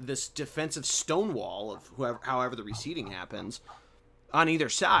have this defensive stonewall of however the reseeding happens on either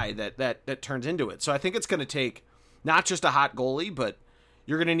side that turns into it. So I think it's going to take not just a hot goalie, but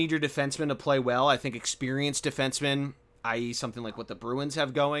you're going to need your defensemen to play well. I think experienced defensemen, i.e. something like what the Bruins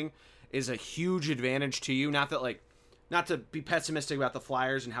have going, is a huge advantage to you. Not to be pessimistic about the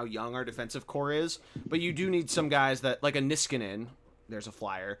Flyers and how young our defensive core is, but you do need some guys that, like a Niskanen, there's a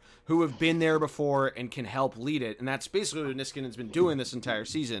Flyer, who have been there before and can help lead it. And that's basically what Niskanen's been doing this entire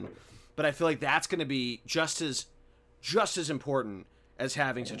season. But I feel like that's going to be just as important as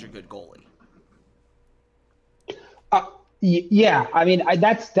having such a good goalie. Yeah, I mean,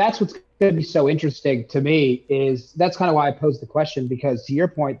 that's what's going to be so interesting to me. Is that's kind of why I posed the question, because to your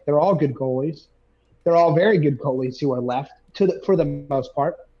point, they're all good goalies. They're all very good goalies who are left for the most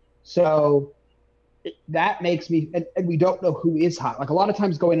part. So that makes me, and we don't know who is hot. Like a lot of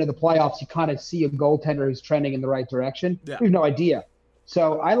times going into the playoffs, you kind of see a goaltender who's trending in the right direction. Yeah. We have no idea.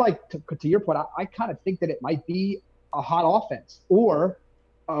 So I like to your point, I kind of think that it might be a hot offense or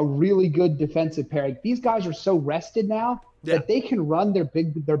a really good defensive pairing. These guys are so rested now that they can run their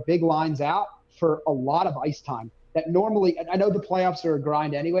big lines out for a lot of ice time that normally, I know the playoffs are a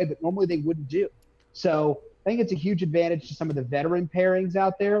grind anyway, but normally they wouldn't do. So I think it's a huge advantage to some of the veteran pairings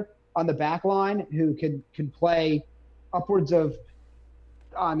out there on the back line who can play upwards of,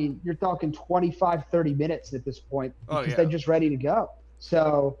 I mean, you're talking 25, 30 minutes at this point because they're just ready to go.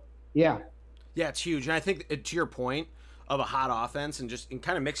 So, yeah. Yeah, it's huge. And I think to your point of a hot offense and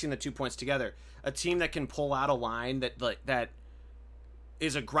kind of mixing the 2 points together, a team that can pull out a line that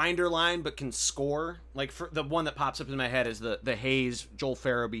is a grinder line but can score. Like for the one that pops up in my head is the Hayes, Joel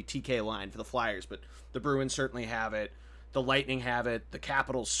Farabee, TK line for the Flyers, but the Bruins certainly have it. The Lightning have it. The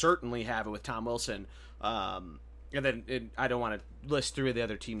Capitals certainly have it with Tom Wilson. And then I don't want to list through the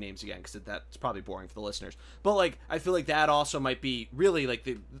other team names again because that's probably boring for the listeners. But like I feel like that also might be really like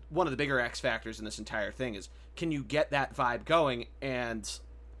one of the bigger X factors in this entire thing is can you get that vibe going? And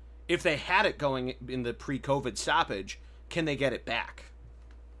if they had it going in the pre-COVID stoppage, can they get it back?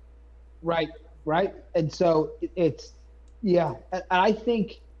 Right. And so it's and I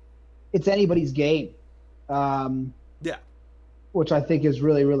think it's anybody's game. Which I think is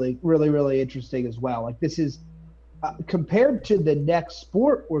really, really, really, really interesting as well. Like this is compared to the next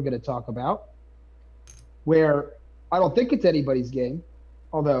sport we're going to talk about, where I don't think it's anybody's game,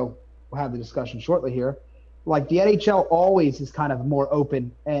 although we'll have the discussion shortly here. Like the NHL always is kind of more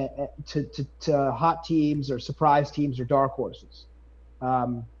open to hot teams or surprise teams or dark horses,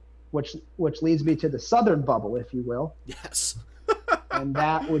 which leads me to the Southern bubble, if you will. Yes. And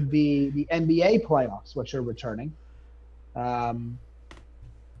that would be the NBA playoffs, which are returning.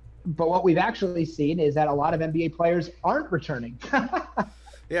 But what we've actually seen is that a lot of NBA players aren't returning.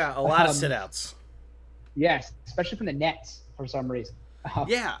 Yeah, a lot of sit-outs. Yes, especially from the Nets for some reason.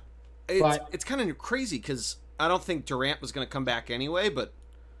 Yeah, it's kind of crazy because I don't think Durant was going to come back anyway, but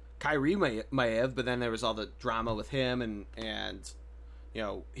Kyrie might have. But then there was all the drama with him and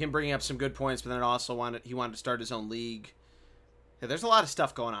him bringing up some good points, but then also he wanted to start his own league. Yeah, there's a lot of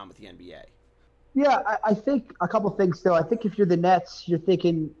stuff going on with the NBA. Yeah, I think a couple things still. I think if you're the Nets, you're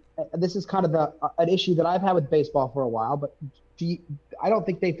thinking this is kind of an issue that I've had with baseball for a while, but I don't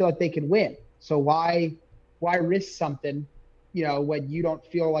think they feel like they can win. So why risk something, when you don't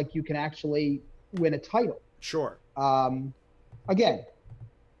feel like you can actually win a title? Sure. Again,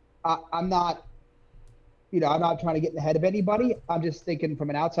 I'm not trying to get in the head of anybody. I'm just thinking from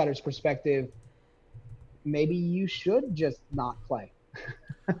an outsider's perspective, maybe you should just not play.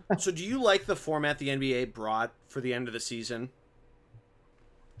 So do you like the format the NBA brought for the end of the season?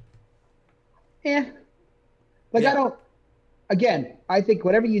 Yeah. I think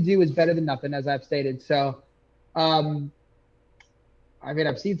whatever you do is better than nothing, as I've stated. So, I've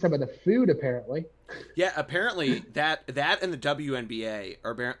seen some of the food apparently. Yeah, apparently that and the WNBA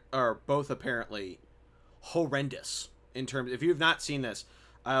are both apparently horrendous in terms. If you have not seen this,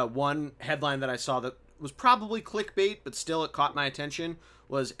 one headline that I saw that was probably clickbait, but still it caught my attention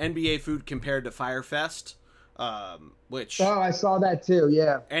was NBA food compared to Fyre Fest, which I saw that too.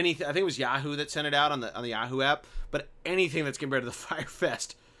 Yeah, I think it was Yahoo that sent it out on the Yahoo app. But anything that's compared to the Fyre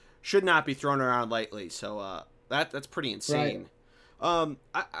Fest should not be thrown around lightly. So that's pretty insane. Right.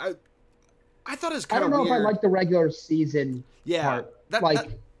 I thought it was kind of weird. I don't know if I like the regular season. Yeah, part.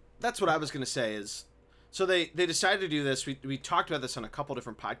 That's what I was going to say. Is so they decided to do this. We talked about this on a couple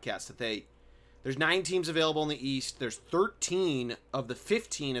different podcasts that there's 9 teams available in the East. There's 13 of the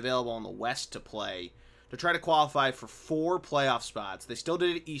 15 available in the West to play to try to qualify for 4 playoff spots. They still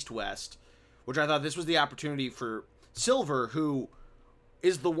did it East-West, which I thought this was the opportunity for Silver, who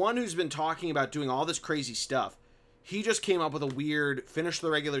is the one who's been talking about doing all this crazy stuff. He just came up with a weird finish the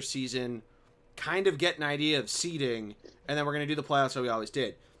regular season, kind of get an idea of seeding, and then we're going to do the playoffs like we always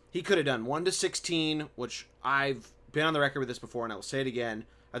did. He could have done 1-16, which I've been on the record with this before, and I will say it again.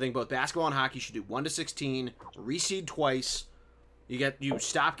 I think both basketball and hockey should do 1-16, reseed twice. You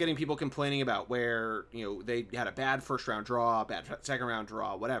stop getting people complaining about where they had a bad first round draw, bad second round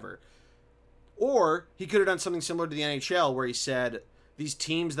draw, whatever. Or he could have done something similar to the NHL where he said these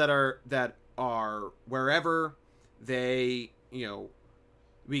teams that are wherever they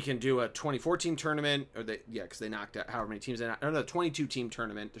we can do a 24-team tournament, because they knocked out however many teams they knocked. Or no, 22-team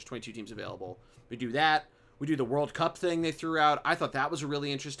tournament. There's 22 teams available. We do that. We do the World Cup thing they threw out. I thought that was a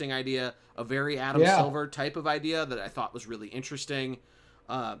really interesting idea, a very Adam Silver type of idea that I thought was really interesting.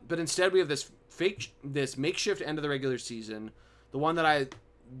 But instead we have this makeshift end of the regular season. The one that I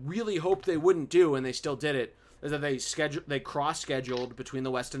really hoped they wouldn't do, and they still did it, is that they cross-scheduled between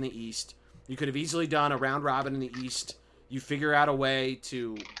the West and the East. You could have easily done a round robin in the East. You figure out a way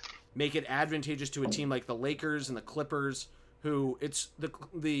to make it advantageous to a team like the Lakers and the Clippers, who it's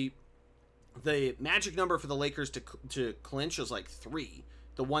the the magic number for the Lakers to clinch is like 3,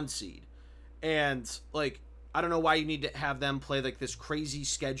 the 1 seed. And, like, I don't know why you need to have them play, like, this crazy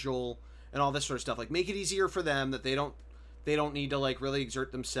schedule and all this sort of stuff. Like, make it easier for them that they don't need to, like, really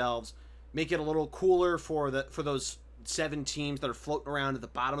exert themselves. Make it a little cooler for those 7 teams that are floating around at the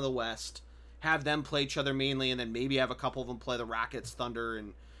bottom of the West. Have them play each other mainly, and then maybe have a couple of them play the Rockets, Thunder,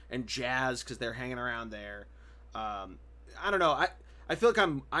 and Jazz because they're hanging around there. I don't know. I feel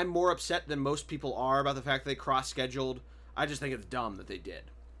like I'm more upset than most people are about the fact that they cross-scheduled. I just think it's dumb that they did.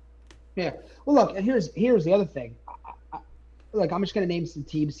 Yeah. Well, look, and here's the other thing. Look, I'm just going to name some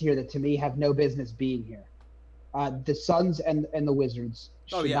teams here that to me have no business being here. The Suns and the Wizards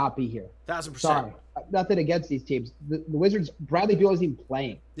should not be here. 1,000%. Sorry. Nothing against these teams. The Wizards, Bradley Beal isn't even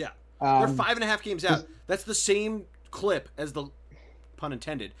playing. Yeah. They're 5.5 games out. That's the same clip as the, pun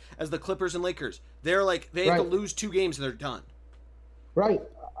intended, as the Clippers and Lakers. They're like, they have to lose 2 games and they're done. Right.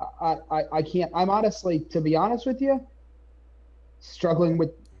 I can't. I'm honestly, to be honest with you, struggling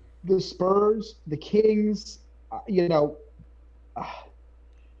with the Spurs, the Kings, and I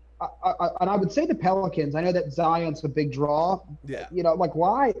would say the Pelicans. I know that Zion's a big draw. Yeah. Like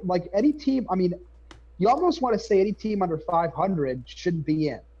why? Like any team, I mean, you almost want to say any team under 500 shouldn't be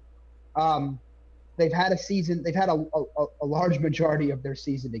in. They've had a season. They've had a large majority of their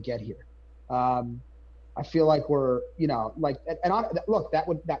season to get here. I feel like we're, look,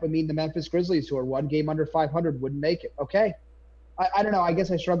 that would mean the Memphis Grizzlies, who are 1 game under 500, wouldn't make it. Okay. I don't know. I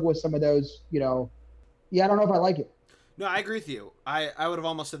guess I struggle with some of those, I don't know if I like it. No, I agree with you. I would have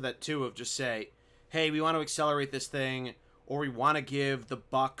almost said that too, of just say, hey, we want to accelerate this thing, or we want to give the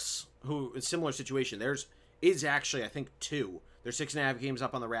Bucks, who a similar situation. Theirs is actually, I think, 2. They're 6.5 games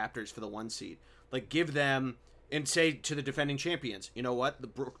up on the Raptors for the 1 seed. Like, give them, and say to the defending champions, you know what?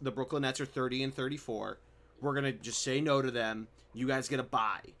 The Brooklyn Nets are 30 and 34. We're gonna just say no to them. You guys get a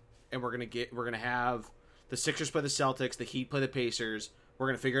bye, and we're gonna have the Sixers play the Celtics, the Heat play the Pacers. We're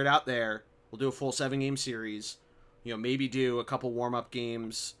gonna figure it out there. We'll do a full 7-game series. Maybe do a couple warm-up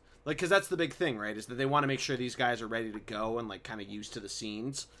games. Like, because that's the big thing, right? Is that they want to make sure these guys are ready to go and, like, kind of used to the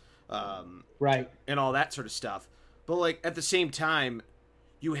scenes. Right. And all that sort of stuff. But, like, at the same time,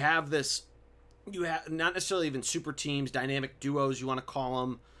 you have not necessarily even super teams, dynamic duos, you want to call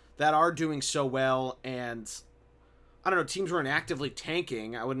them, that are doing so well. And, I don't know, teams weren't actively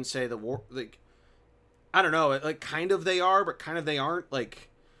tanking. I wouldn't say I don't know, like, kind of they are, but kind of they aren't. Like,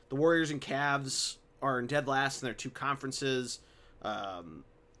 the Warriors and Cavs are in dead last in their 2 conferences.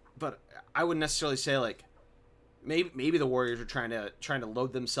 But I wouldn't necessarily say, like, maybe the Warriors are trying to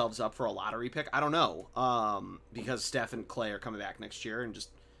load themselves up for a lottery pick. I don't know, because Steph and Clay are coming back next year, and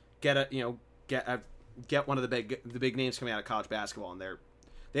just get one of the big names coming out of college basketball, and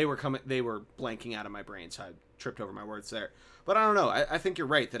they were blanking out of my brain, so I tripped over my words there. But I don't know. I think you're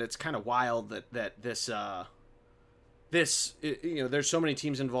right that it's kind of wild that this there's so many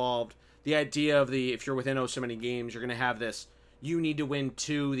teams involved. The idea of if you're within so many games, you're going to have this. You need to win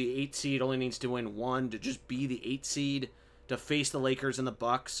 2. The 8 seed only needs to win 1 to just be the 8 seed to face the Lakers and the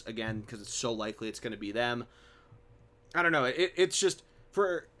Bucks again, because it's so likely it's going to be them. I don't know. It's just,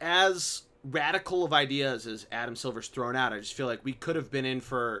 for as radical of ideas as Adam Silver's thrown out, I just feel like we could have been in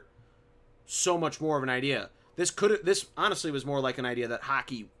for so much more of an idea. This honestly was more like an idea that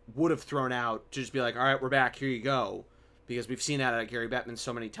hockey would have thrown out, to just be like, all right, we're back. Here you go. Because we've seen that at Gary Bettman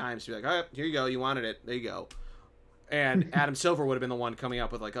so many times. To be like, all right, here you go. You wanted it. There you go. And Adam Silver would have been the one coming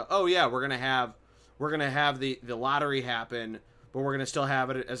up with like, oh yeah, we're gonna have the lottery happen, but we're gonna still have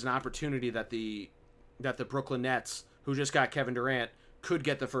it as an opportunity that the Brooklyn Nets, who just got Kevin Durant, could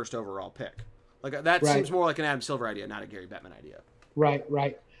get the first overall pick. Like, that seems more like an Adam Silver idea, not a Gary Bettman idea. Right.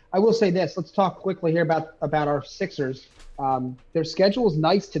 I will say this. Let's talk quickly here about our Sixers. Their schedule is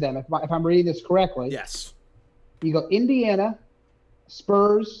nice to them, if I'm reading this correctly. Yes. You go Indiana,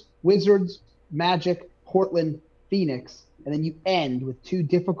 Spurs, Wizards, Magic, Portland, Phoenix, and then you end with 2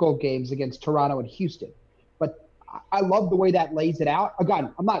 difficult games against Toronto and Houston. But I love the way that lays it out.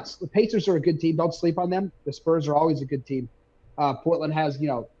 Again, the Pacers are a good team. Don't sleep on them. The Spurs are always a good team. Portland has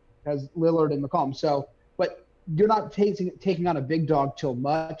Lillard and McCollum. So, but you're not taking on a big dog till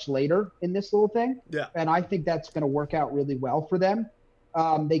much later in this little thing. Yeah. And I think that's going to work out really well for them.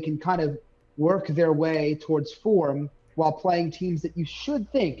 They can kind of work their way towards form while playing teams that you should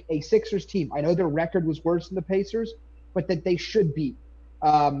think a Sixers team. I know their record was worse than the Pacers, but that they should beat.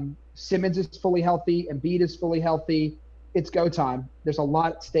 Simmons is fully healthy. Embiid is fully healthy. It's go time. There's a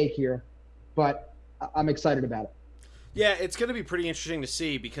lot at stake here, but I'm excited about it. Yeah, it's going to be pretty interesting to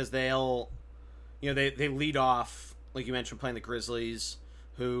see, because they lead off, like you mentioned, playing the Grizzlies,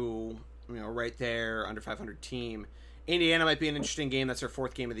 who, right there, under 500 team. Indiana might be an interesting game. That's their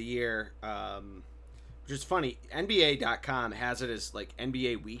fourth game of the year, which is funny. NBA.com has it as like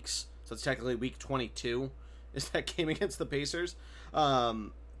NBA weeks, so it's technically week 22 is that game against the Pacers.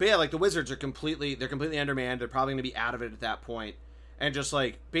 But yeah, like the Wizards are completely undermanned. They're probably going to be out of it at that point, and just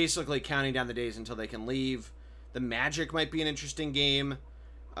like basically counting down the days until they can leave. The Magic might be an interesting game.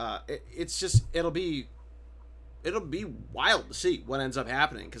 It'll be wild to see what ends up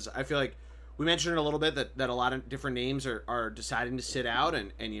happening, because I feel like we mentioned it a little bit that a lot of different names are deciding to sit out,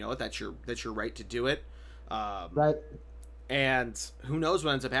 and you know what, that's your right to do it. Right. And who knows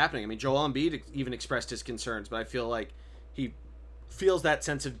what ends up happening. I mean, Joel Embiid even expressed his concerns, but I feel like he feels that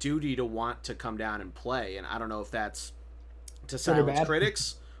sense of duty to want to come down and play, and I don't know if that's to silence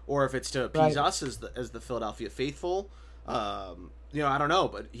critics or if it's to appease us as the Philadelphia faithful. I don't know,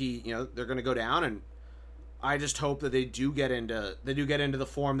 but they're going to go down, and I just hope that they do get into the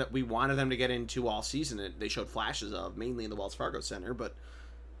form that we wanted them to get into all season, and they showed flashes of, mainly in the Wells Fargo Center. But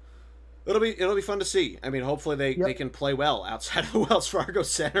it'll be fun to see. I mean, hopefully they can play well outside of the Wells Fargo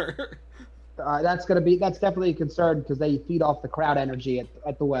Center. That's definitely a concern, because they feed off the crowd energy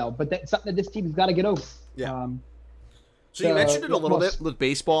at the Well. But that's something that this team's got to get over. Yeah. So you mentioned it a little bit with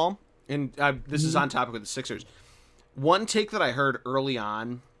baseball, and this is on topic with the Sixers. One take that I heard early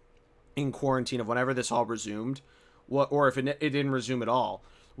on in quarantine of whenever this all resumed, or if it didn't resume at all,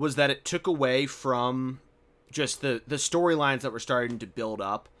 was that it took away from just the storylines that were starting to build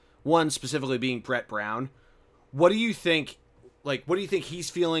up. One specifically being Brett Brown. What do you think? Like, what do you think he's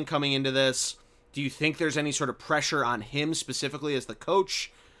feeling coming into this? Do you think there's any sort of pressure on him specifically as the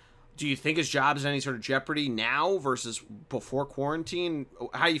coach? Do you think his job is in any sort of jeopardy now versus before quarantine?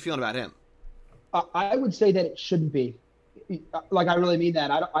 How are you feeling about him? I would say that it shouldn't be. Like, I really mean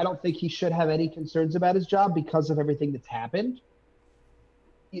that. I don't think he should have any concerns about his job because of everything that's happened.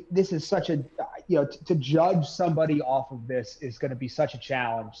 This is such a, to judge somebody off of this is going to be such a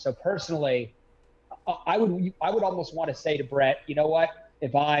challenge. So personally, I would almost want to say to Brett, you know what?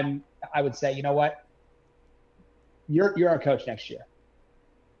 I would say, you know what? You're our coach next year.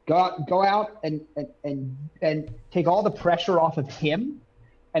 Go out and take all the pressure off of him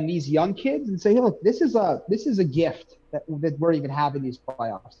and these young kids and say, hey, look, this is a gift that we're even having these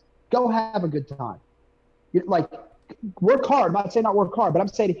playoffs. Go have a good time. Work hard. I'm not saying not work hard, but I'm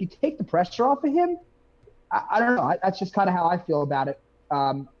saying if you take the pressure off of him, I don't know. That's just kind of how I feel about it.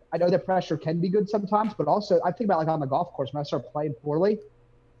 I know that pressure can be good sometimes, but also I think about, like, on the golf course, when I start playing poorly,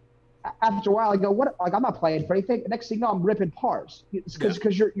 after a while I go, what? Like, I'm not playing for anything. The next thing you know, I'm ripping pars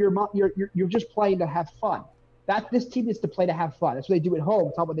because you're just playing to have fun. This team is to play to have fun. That's what they do at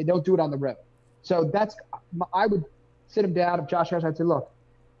home. But they don't do it on the road. So I would sit him down. If Josh Harris, I'd say, look,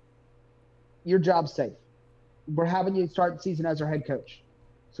 your job's safe. We're having you start the season as our head coach.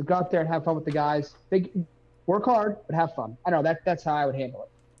 So go out there and have fun with the guys. Work hard, but have fun. I don't know. That's how I would handle it.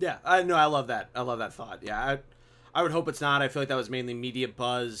 Yeah, I know. I love that. I love that thought. Yeah, I would hope it's not. I feel like that was mainly media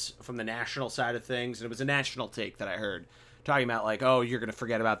buzz from the national side of things, and it was a national take that I heard talking about, like, oh, you're going to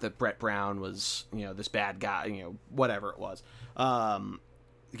forget about that Brett Brown was, this bad guy, whatever it was. I'll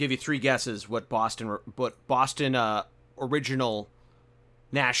give you three guesses what Boston originally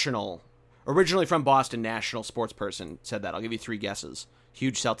from Boston national sports person said that. I'll give you three guesses.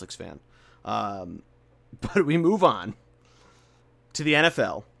 Huge Celtics fan. But we move on to the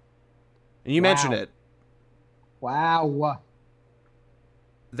NFL. And you mentioned it. Wow.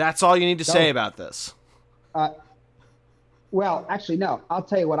 That's all you need to say about this. Well, actually, no. I'll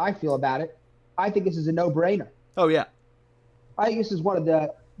tell you what I feel about it. I think this is a no-brainer. Oh, yeah. I think this is one of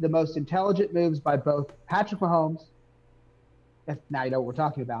the most intelligent moves by both Patrick Mahomes, if now you know what we're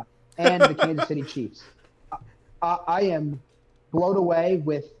talking about, and the Kansas City Chiefs. I am blown away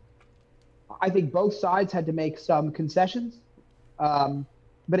with – I think both sides had to make some concessions,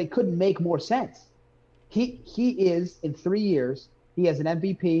 but it couldn't make more sense. He is, in 3 years, he has an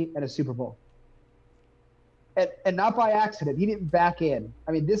MVP and a Super Bowl. And not by accident. He didn't back in.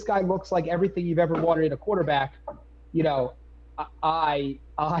 I mean, this guy looks like everything you've ever wanted in a quarterback. I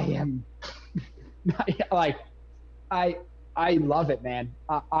am like, I love it, man.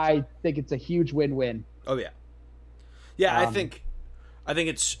 I think it's a huge win-win. Oh, yeah. Yeah, I think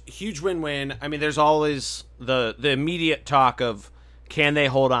it's a huge win-win. I mean, there's always the immediate talk of, can they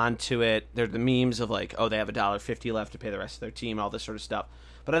hold on to it? There are the memes of, like, oh, they have $1.50 left to pay the rest of their team, all this sort of stuff.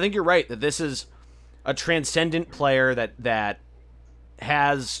 But I think you're right that this is a transcendent player that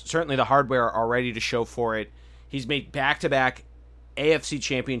has certainly the hardware already to show for it. He's made back-to-back AFC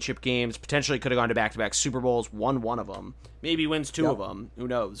championship games, potentially could have gone to back-to-back Super Bowls, won one of them, maybe wins two of them. Who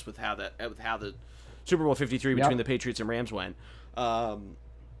knows with how the Super Bowl 53 between the Patriots and Rams went.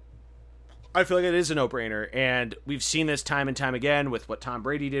 I feel like it is a no-brainer, and we've seen this time and time again with what Tom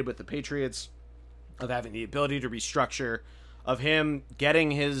Brady did with the Patriots, of having the ability to restructure, of him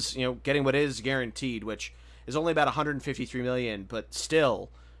getting his, getting what is guaranteed, which is only about $153 million, but still,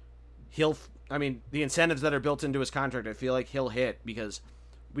 the incentives that are built into his contract, I feel like he'll hit, because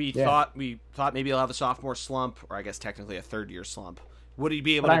we thought maybe he'll have a sophomore slump, or I guess technically a third-year slump. Would he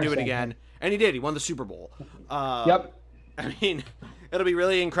be able to do it again? And he did. He won the Super Bowl. Yep. I mean, it'll be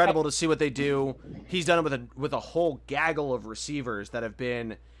really incredible to see what they do. He's done it with a whole gaggle of receivers that have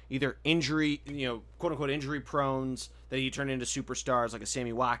been either injury, quote unquote injury prones that he turned into superstars like a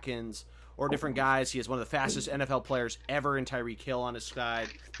Sammy Watkins, or different guys. He has one of the fastest NFL players ever in Tyreek Hill on his side.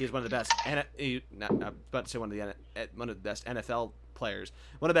 He is one of the best. One of the best NFL players,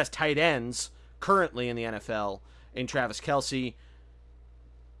 one of the best tight ends currently in the NFL in Travis Kelce.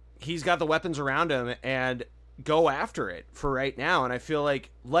 He's got the weapons around him, and go after it for right now. And I feel like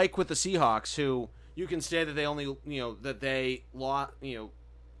with the Seahawks, who you can say that they only, that they lost,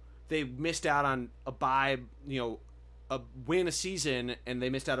 they missed out on a bye, a win a season, and they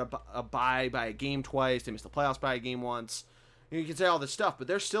missed out a bye by a game twice. They missed the playoffs by a game once. You can say all this stuff, but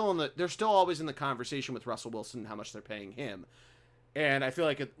they're still always in the conversation with Russell Wilson and how much they're paying him. And I feel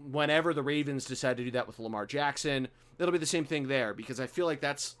like whenever the Ravens decide to do that with Lamar Jackson, it'll be the same thing there, because I feel like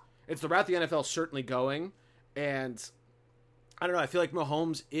it's the route the NFL is certainly going. And I don't know, I feel like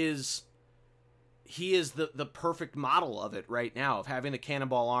Mahomes is the perfect model of it right now, of having the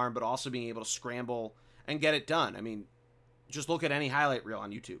cannonball arm, but also being able to scramble and get it done. I mean, just look at any highlight reel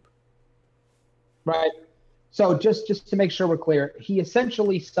on YouTube. Right. So just to make sure we're clear, he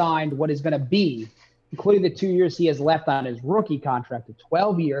essentially signed what is going to be, including the 2 years he has left on his rookie contract, a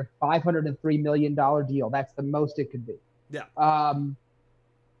 12-year, $503 million deal. That's the most it could be. Yeah.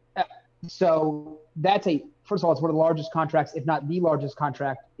 So first of all, it's one of the largest contracts, if not the largest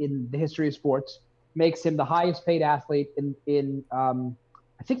contract in the history of sports. Makes him the highest paid athlete in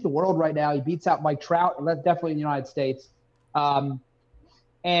I think the world right now. He beats out Mike Trout, and that's definitely in the United States.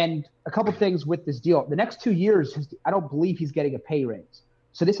 And a couple things with this deal. The next 2 years, I don't believe he's getting a pay raise.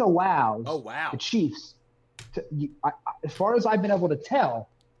 So this allows the Chiefs to, as far as I've been able to tell,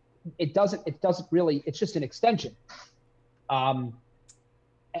 it doesn't really, it's just an extension.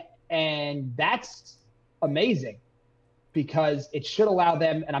 And that's amazing, because it should allow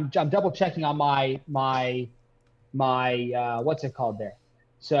them, and I'm double checking on my what's it called there?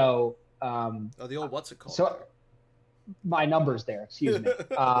 So the old what's it called? So my numbers there, excuse me.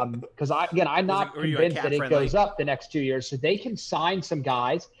 Because I'm not convinced that it goes up the next 2 years. So they can sign some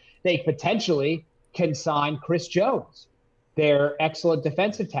guys. They potentially can sign Chris Jones, their excellent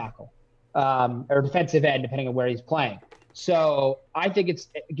defensive tackle, or defensive end, depending on where he's playing. So I think it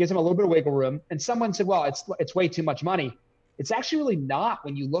gives him a little bit of wiggle room. And someone said, well, it's way too much money. It's actually really not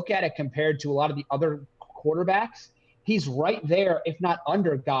when you look at it compared to a lot of the other quarterbacks. He's right there, if not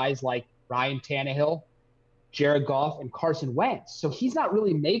under, guys like Ryan Tannehill, Jared Goff, and Carson Wentz. So he's not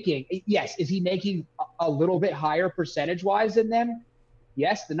really making – yes, is he making a little bit higher percentage-wise than them?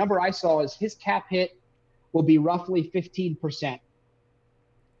 Yes, the number I saw is his cap hit will be roughly 15%.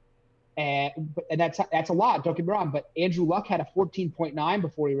 And that's a lot, don't get me wrong, but Andrew Luck had a 14.9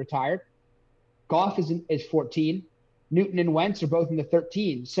 before he retired. Goff is 14. Newton and Wentz are both in the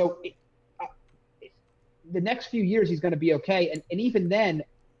 13. So the next few years he's going to be okay. And even then,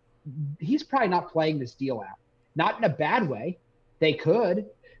 he's probably not playing this deal out. Not in a bad way. They could,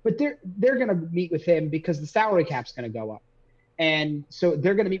 but they're going to meet with him because the salary cap's going to go up. And so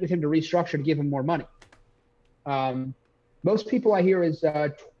they're going to meet with him to restructure to give him more money. Most people I hear is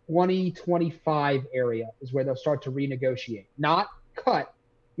 2025 area is where they'll start to renegotiate. Not cut,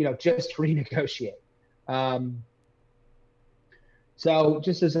 just renegotiate. So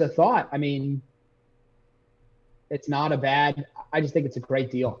just as a thought, I mean, it's not a bad – I just think it's a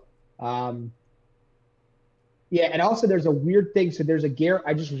great deal. Yeah, and also there's a weird thing. So there's I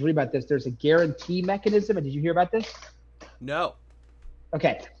just was reading about this. There's a guarantee mechanism. And did you hear about this? No.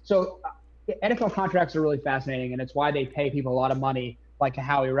 Okay. So NFL contracts are really fascinating, and it's why they pay people a lot of money, like a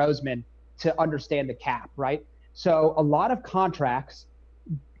Howie Roseman, to understand the cap, right? So a lot of contracts,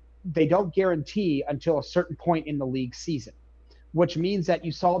 they don't guarantee until a certain point in the league season, which means that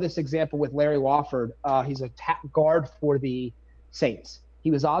you saw this example with Larry Wofford. He's a guard for the Saints.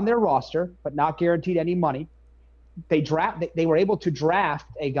 He was on their roster, but not guaranteed any money. They were able to draft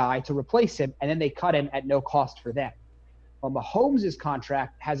a guy to replace him, and then they cut him at no cost for them. Well, Mahomes'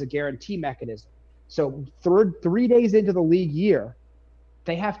 contract has a guarantee mechanism. So 3 days into the league year,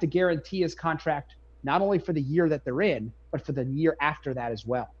 they have to guarantee his contract not only for the year that they're in, but for the year after that as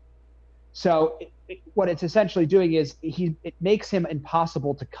well. So what it's essentially doing is it makes him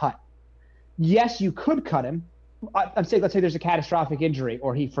impossible to cut. yes, you could cut him. I'm saying, let's say there's a catastrophic injury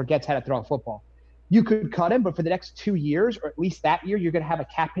or he forgets how to throw a football. You could cut him, but for the next 2 years, or at least that year, you're going to have a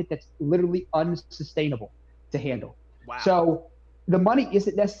cap hit that's literally unsustainable to handle. Wow. So the money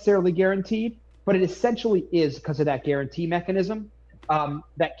isn't necessarily guaranteed, but it essentially is because of that guarantee mechanism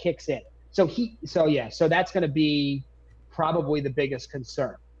that kicks in. So that's going to be probably the biggest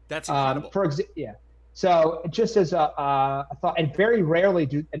concern. That's incredible. So just as a thought, and very rarely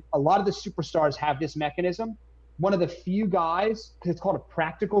and a lot of the superstars have this mechanism. One of the few guys, because it's called a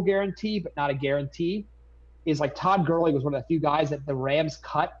practical guarantee, but not a guarantee, is like Todd Gurley was one of the few guys that the Rams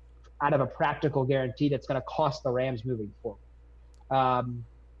cut out of a practical guarantee that's going to cost the Rams moving forward.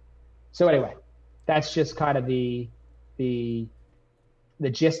 So anyway, that's just kind of the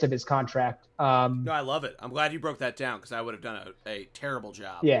gist of his contract. No, I love it. I'm glad you broke that down because I would have done a terrible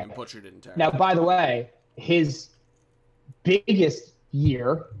job and butchered it entirely. Now, by the way, his biggest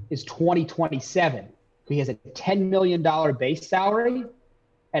year is 2027. He has a $10 million base salary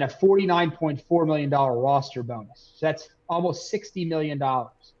and a $49.4 million roster bonus. So that's almost $60 million,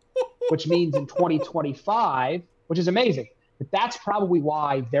 which means in 2025, which is amazing. But that's probably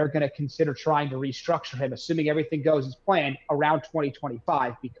why they're going to consider trying to restructure him, assuming everything goes as planned, around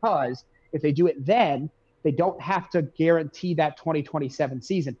 2025. Because if they do it then, they don't have to guarantee that 2027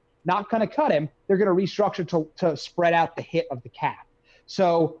 season. Not going to cut him. They're going to restructure to spread out the hit of the cap.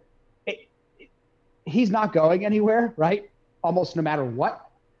 So he's not going anywhere, right? Almost no matter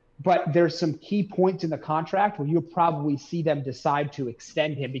what. But there's some key points in the contract where you'll probably see them decide to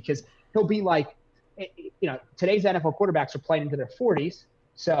extend him because he'll be like, today's NFL quarterbacks are playing into their 40s,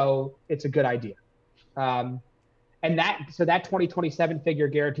 so it's a good idea. And that 2027 figure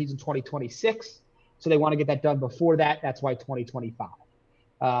guarantees in 2026, so they want to get that done before that. That's why 2025.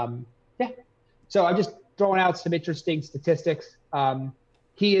 So I'm just throwing out some interesting statistics.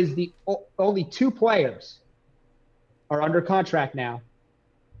 He is the only 2 players are under contract now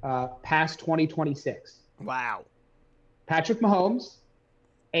past 2026. Wow. Patrick Mahomes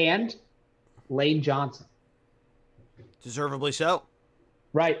and Lane Johnson. Deservedly so.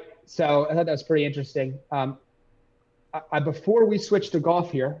 Right. So I thought that was pretty interesting. Before we switch to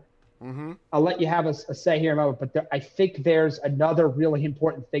golf here, I'll let you have a say here in a moment, but I think there's another really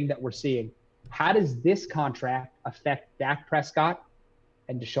important thing that we're seeing. How does this contract affect Dak Prescott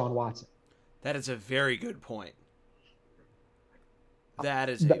and Deshaun Watson? That is a very good point.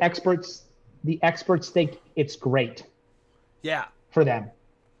 The experts think it's great. Yeah. For them.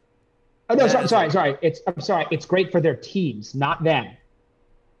 Oh no, sorry. It's great for their teams, not them.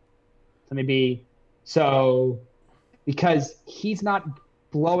 Because he's not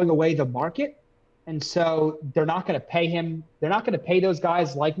blowing away the market, and so they're not going to pay him. They're not going to pay those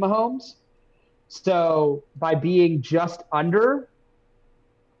guys like Mahomes. So by being just under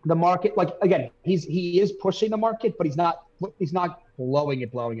the market, like again, he is pushing the market, but he's not blowing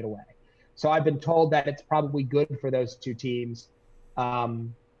it away. So I've been told that it's probably good for those 2 teams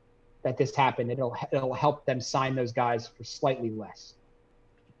that this happened. It'll help them sign those guys for slightly less.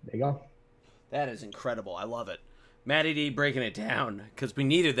 There you go. That is incredible. I love it. Matty D breaking it down because we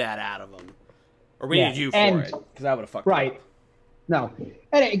needed that out of him. Or we needed you for it because I would have fucked right. Up. No.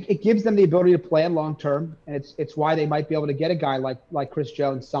 And it gives them the ability to plan long term, and it's why they might be able to get a guy like Chris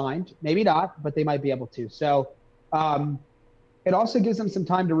Jones signed. Maybe not, but they might be able to. So it also gives them some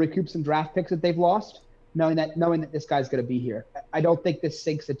time to recoup some draft picks that they've lost, knowing that this guy's going to be here. I don't think this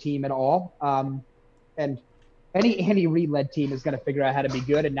sinks the team at all. And any Andy Reid-led team is going to figure out how to be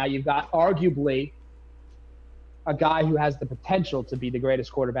good. And now you've got arguably a guy who has the potential to be the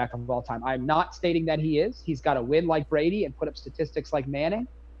greatest quarterback of all time. I'm not stating that he is. He's got to win like Brady and put up statistics like Manning.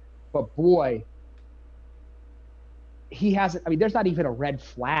 But boy, he hasn't. I mean, there's not even a red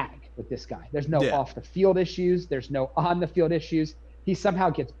flag with this guy. There's no off the field issues. There's no on the field issues. He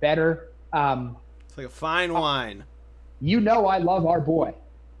somehow gets better. It's like a fine wine. I love our boy.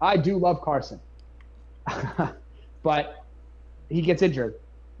 I do love Carson. But he gets injured,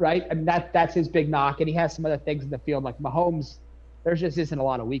 right? And that's his big knock. And he has some other things in the field like Mahomes. There just isn't a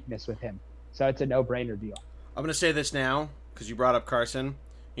lot of weakness with him. So it's a no-brainer deal. I'm going to say this now because you brought up Carson.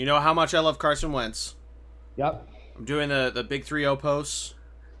 You know how much I love Carson Wentz. Yep. I'm doing the big 3-0 posts.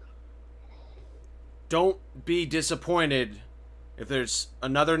 Don't be disappointed if there's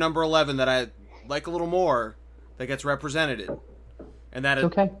another number 11 that I like a little more that gets represented, and that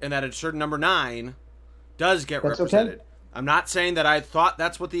a certain number 9 does get represented. Okay. I'm not saying that I thought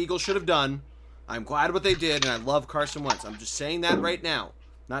that's what the Eagles should have done. I'm glad what they did, and I love Carson Wentz. I'm just saying that right now.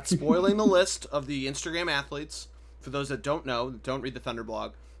 Not spoiling the list of the Instagram athletes. For those that don't know, don't read the Thunder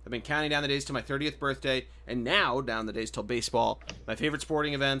blog. I've been counting down the days to my 30th birthday, and now down the days till baseball. My favorite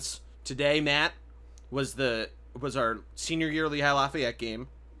sporting events, Today, Matt, was our senior year Lehigh Lafayette game.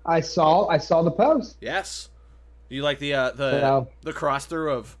 I saw the post. Yes. You like the cross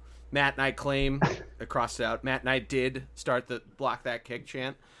through of Matt and I claim crossed out. Matt and I did start the block that kick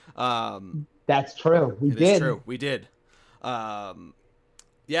chant. That's true. We did. It's true. We did.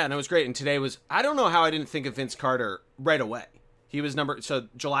 Yeah, and it was great. And today was, I don't know how I didn't think of Vince Carter right away. He was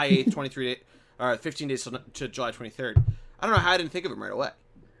July 8th, 15 days to July 23rd. I don't know how I didn't think of him right away.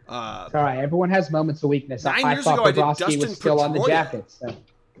 It's all right. Everyone has moments of weakness. 9 I years thought ago, I did Bobrovsky Dustin was still Pedroia. on the Jackets. So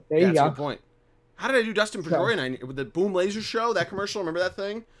there you go. That's a good point. How did I do Dustin Pedroia with the Boom Laser Show? That commercial, remember that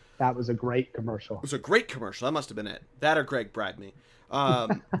thing? That was a great commercial. It was a great commercial. That must have been it. That or Greg bribed me.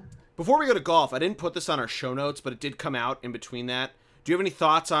 Before we go to golf, I didn't put this on our show notes, but it did come out in between that. Do you have any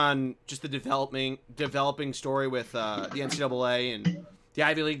thoughts on just the developing story with the NCAA and the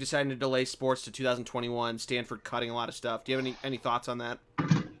Ivy League deciding to delay sports to 2021, Stanford cutting a lot of stuff? Do you have any thoughts on that?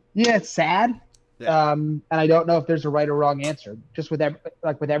 Yeah, it's sad. Yeah. And I don't know if there's a right or wrong answer. Just with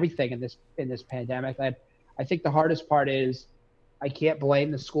everything in this pandemic, I think the hardest part is I can't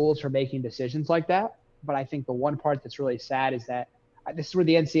blame the schools for making decisions like that. But I think the one part that's really sad is that this is where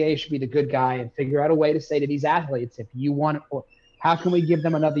the NCAA should be the good guy and figure out a way to say to these athletes, if you want, how can we give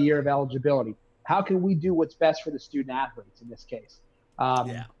them another year of eligibility? How can we do what's best for the student athletes in this case?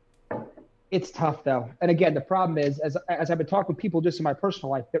 It's tough though. And again, the problem is, as I've been talking with people just in my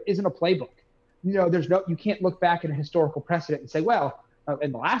personal life, there isn't a playbook. You can't look back at a historical precedent and say, well,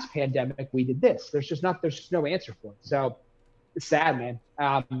 in the last pandemic, we did this. There's just no answer for it. So it's sad, man.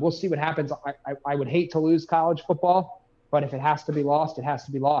 We'll see what happens. I would hate to lose college football, but if it has to be lost, it has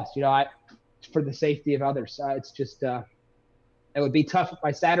to be lost. For the safety of others. It's just, it would be tough.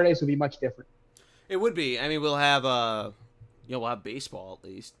 My Saturdays would be much different. It would be. I mean, we'll have we'll have baseball at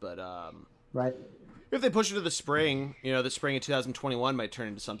least, but right. If they push it to the spring, the spring of 2021 might turn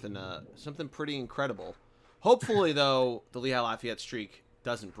into something pretty incredible. Hopefully, though, the Lehigh Lafayette streak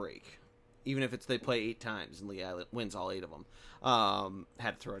doesn't break, even if they play 8 times and Lehigh wins all 8 of them.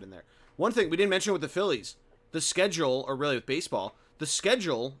 Had to throw it in there. One thing we didn't mention with the Phillies, the schedule, or really with baseball, the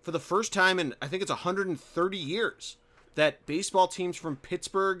schedule for the first time in I think it's 130 years that baseball teams from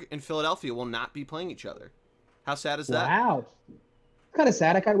Pittsburgh and Philadelphia will not be playing each other. How sad is that? Wow. It's kind of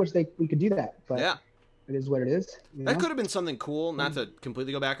sad. I kind of wish we could do that. But yeah. It is what it is. That could have been something cool, not to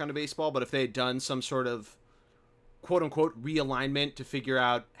completely go back onto baseball, but if they had done some sort of quote-unquote realignment to figure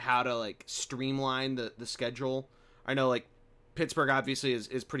out how to, streamline the schedule. I know, Pittsburgh obviously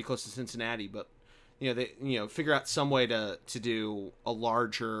is pretty close to Cincinnati, but, they figure out some way to do a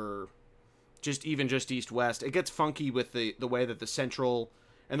larger, just east-west. It gets funky with the way that the Central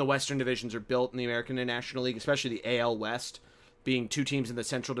and the Western divisions are built in the American and National League, especially the AL West, being 2 teams in the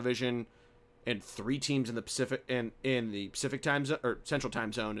Central Division and 3 teams in the Pacific and in the Pacific time zone or Central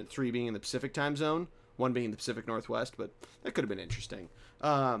time zone, and 3 being in the Pacific time zone, 1 being in the Pacific Northwest. But that could have been interesting.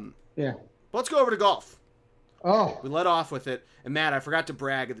 Yeah. Let's go over to golf. Oh, we let off with it, and Matt, I forgot to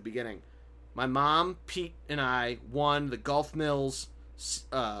brag at the beginning. My mom, Pete, and I won the Golf Mills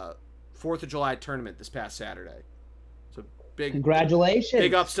 4th of July tournament this past Saturday. So big congratulations!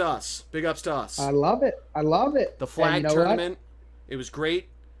 Big ups to us. Big ups to us. I love it. The flag tournament. It was great.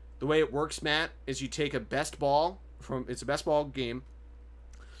 The way it works, Matt, is you take a best ball it's a best ball game.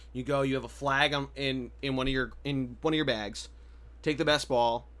 You have a flag in one of your bags. Take the best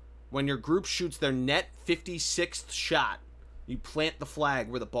ball. When your group shoots their net 56th shot, you plant the flag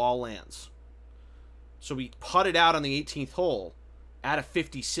where the ball lands. So we putted out on the 18th hole at a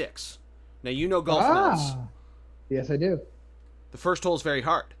 56. Now golf mills. Yes, I do. The first hole is very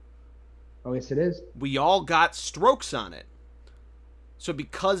hard. Oh, yes, it is. We all got strokes on it. So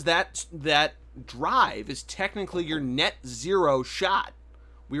because that drive is technically your net 0 shot,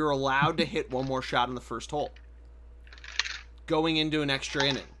 we were allowed to hit one more shot on the first hole, going into an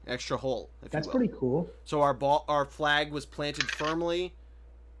extra hole. That's pretty cool. So our flag was planted firmly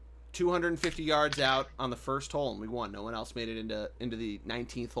 250 yards out on the first hole, and we won. No one else made it into the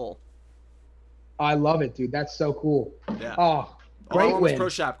 19th hole. I love it, dude. That's so cool. Yeah. Oh, great win. Pro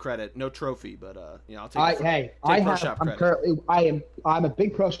Shop credit, no trophy, but I'll take. I'm a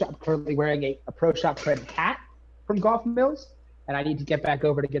big Pro Shop. Currently wearing a Pro Shop credit hat from Golf Mills, and I need to get back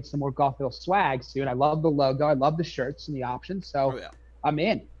over to get some more Golf Mills swag soon. I love the logo. I love the shirts and the options. So I'm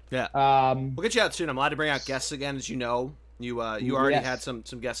in. Yeah. We'll get you out soon. I'm allowed to bring out guests again, as you know. You already had some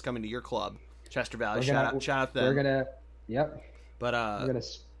guests coming to your club, Chester Valley. Shout out to them. But we're gonna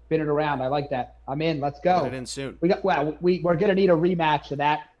spin it around. I like that. I'm in. Let's go. Get it in soon. We're gonna need a rematch of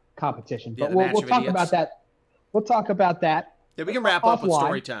that competition, but we'll talk about that. We'll talk about that Yeah, we can wrap up with offline.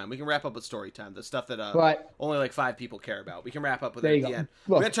 story time. We can wrap up with story time. The stuff that only like 5 people care about. We can wrap up with it at the end.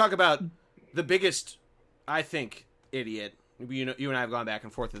 We're going to talk about the biggest, I think, idiot. You and I have gone back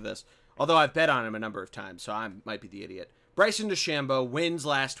and forth with this. Although I've bet on him a number of times, so I might be the idiot. Bryson Dechambeau wins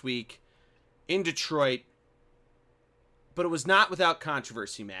last week in Detroit, but it was not without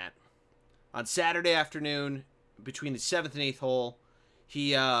controversy, Matt. On Saturday afternoon, between the 7th and 8th hole,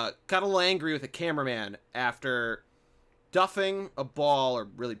 he got a little angry with a cameraman after duffing a ball, or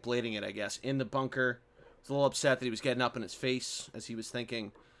really blading it, I guess, in the bunker. He was a little upset that he was getting up in his face as he was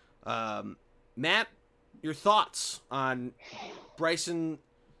thinking. Matt, your thoughts on Bryson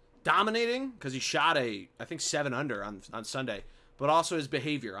dominating? Because he shot I think 7 under on Sunday, but also his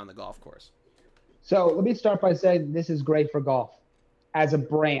behavior on the golf course. So let me start by saying this is great for golf as a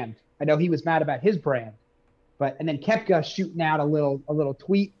brand. I know he was mad about his brand, and then Koepka shooting out a little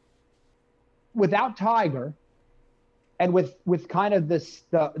tweet without Tiger, and with kind of this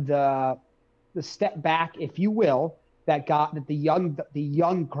the step back, if you will, that the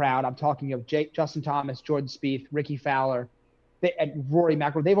young crowd. I'm talking of Justin Thomas, Jordan Spieth, Ricky Fowler, and Rory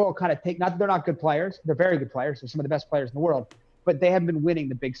McIlroy. They've all kind of they're not good players. They're very good players. They're some of the best players in the world, but they haven't been winning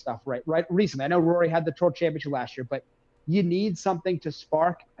the big stuff right recently. I know Rory had the Tour Championship last year, but you need something to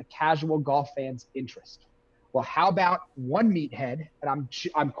spark a casual golf fan's interest. Well, how about one meathead, and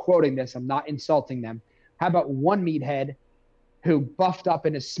I'm quoting this, I'm not insulting them. How about one meathead who buffed up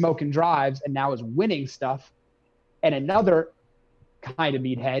in his smoke and drives and now is winning stuff, and another kind of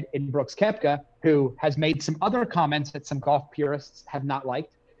meathead in Brooks Koepka who has made some other comments that some golf purists have not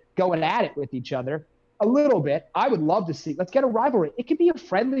liked, going at it with each other a little bit. I would love to see. Let's get a rivalry. It could be a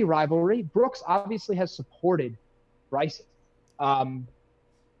friendly rivalry. Brooks obviously has supported Bryson.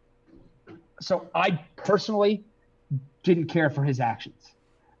 So I personally didn't care for his actions.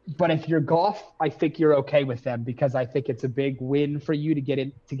 But if you're golf, I think you're okay with them, because I think it's a big win for you to get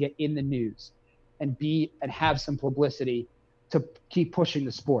in the news and have some publicity to keep pushing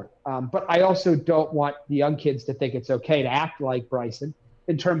the sport. But I also don't want the young kids to think it's okay to act like Bryson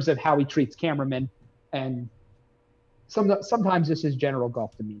in terms of how he treats cameramen, and sometimes this is general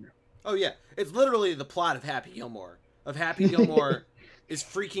golf demeanor. Oh yeah, it's literally the plot of Happy Gilmore. Happy Gilmore is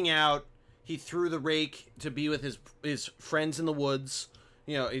freaking out. He threw the rake to be with his friends in the woods.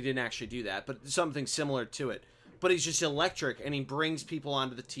 He didn't actually do that, but something similar to it. But he's just electric, and he brings people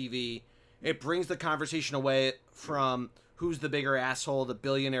onto the TV. It brings the conversation away from who's the bigger asshole, the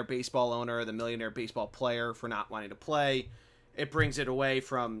billionaire baseball owner or the millionaire baseball player for not wanting to play. It brings it away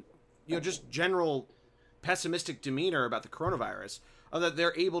from, just general pessimistic demeanor about the coronavirus, that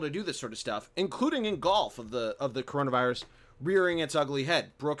they're able to do this sort of stuff, including in golf, of the coronavirus rearing its ugly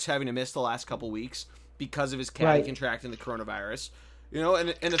head. Brooks having to miss the last couple weeks because of his caddy contracting the coronavirus.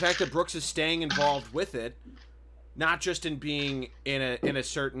 And the fact that Brooks is staying involved with it, not just in being in a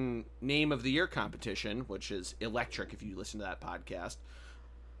certain name of the year competition, which is electric if you listen to that podcast,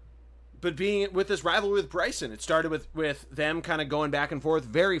 but being with this rivalry with Bryson. It started with them kind of going back and forth,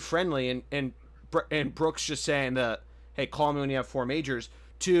 very friendly, and Brooks just saying hey, call me when you have 4 majors,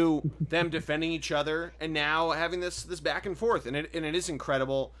 to them defending each other, and now having this back and forth, and it is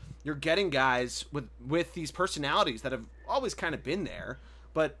incredible. You're getting guys with these personalities that have always kind of been there,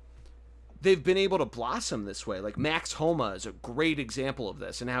 but they've been able to blossom this way. Like Max Homa is a great example of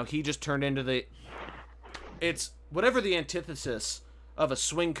this, and how he just turned into it's whatever the antithesis of a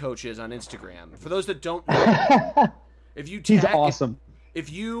swing coach is on Instagram. For those that don't know, he's awesome.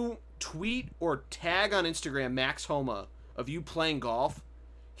 If you tweet or tag on Instagram Max Homa of you playing golf,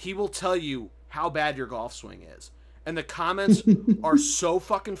 he will tell you how bad your golf swing is. And the comments are so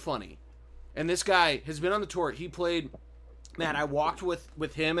fucking funny. And this guy has been on the tour. He played, man, I walked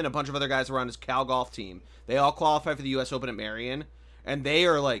with him and a bunch of other guys who were on his Cal golf team. They all qualified for the U.S. Open at Marion. And they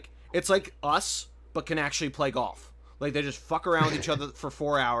are it's like us, but can actually play golf. Like, they just fuck around with each other for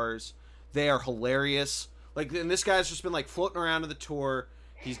 4 hours. They are hilarious. And this guy's just been floating around on the tour.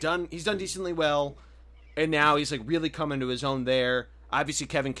 He's done decently well. And now he's really coming to his own there. Obviously,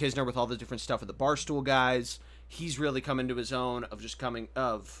 Kevin Kisner with all the different stuff with the Barstool guys. He's really come into his own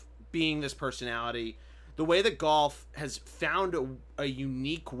of being this personality. The way that golf has found a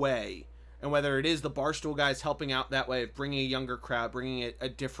unique way, and whether it is the Barstool guys helping out that way of bringing a younger crowd, bringing a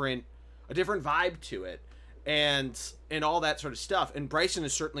different vibe to it, and all that sort of stuff. And Bryson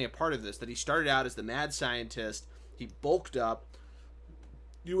is certainly a part of this, that he started out as the mad scientist. He bulked up.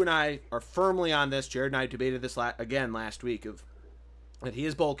 You and I are firmly on this. Jared and I debated this again last week, that he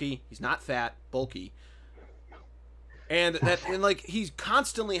is bulky. He's not fat, bulky. And he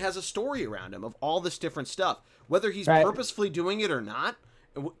constantly has a story around him of all this different stuff. Whether he's purposefully doing it or not,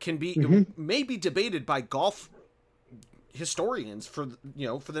 it may be debated by golf historians for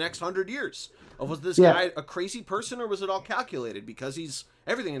the next 100 years. Was this guy a crazy person, or was it all calculated? Because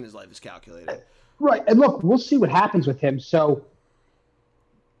everything in his life is calculated. Right. And look, we'll see what happens with him. So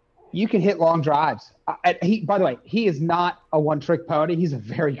you can hit long drives. By the way, he is not a one-trick pony. He's a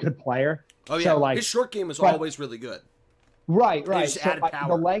very good player. Oh yeah, so, his short game is always really good. Right. Just added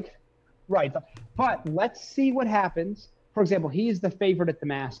power. The length. Right. But let's see what happens. For example, he is the favorite at the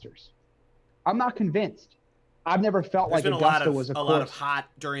Masters. I'm not convinced. I've never felt There's like Augusta was a lot of hot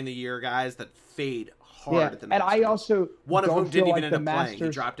during the year guys that fade hard at the Masters. And I also one of whom didn't even end up Masters,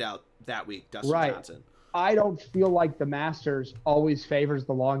 playing. He dropped out that week, Dustin Johnson. I don't feel like the Masters always favors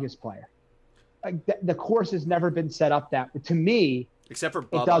the longest player. Like the course has never been set up that way. To me, except for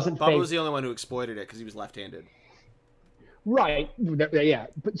Bubba. It doesn't Bubba was the only one who exploited it because he was left-handed. Right. Yeah.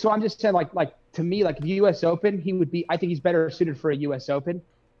 But so I'm just saying, like to me, like the U.S. Open, I think he's better suited for a U.S. Open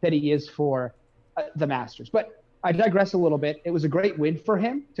than he is for the Masters. But I digress a little bit. It was a great win for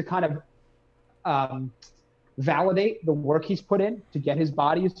him to kind of validate the work he's put in to get his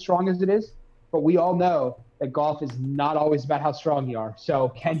body as strong as it is. But we all know that golf is not always about how strong you are. So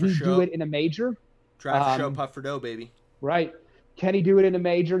can he do it in a major? Drive for show, putt for dough, baby. Right. Can he do it in a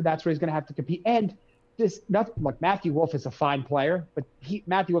major? That's where he's going to have to compete. And Matthew Wolff is a fine player, but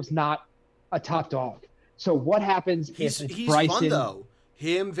Matthew Wolff's not a top dog. So what happens if he's Bryson? Fun though.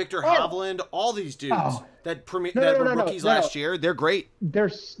 Him, Victor Hovland, all these dudes that were rookies last year, they're great.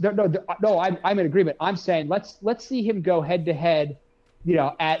 I'm in agreement. I'm saying let's see him go head to head,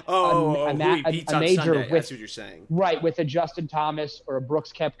 at a major Sunday. with. That's what you're saying, right? With a Justin Thomas or a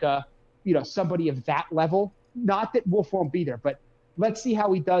Brooks Koepka, somebody of that level. Not that Wolff won't be there, but let's see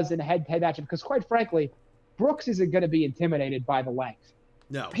how he does in a head-to-head matchup. Because quite frankly, Brooks isn't going to be intimidated by the length.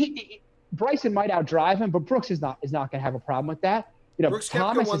 No, Bryson might outdrive him, but Brooks is not going to have a problem with that. Brooks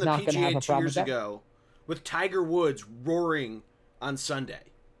Thomas won is the not going to have PGA a 2 problem years with that. ago with Tiger Woods roaring on Sunday.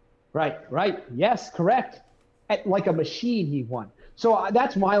 Right. Yes, correct. Like a machine, he won. So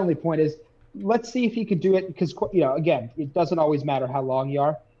that's my only point is let's see if he could do it because, again, it doesn't always matter how long you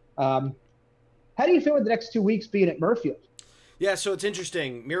are. How do you feel with the next 2 weeks being at Murfield? Yeah, so it's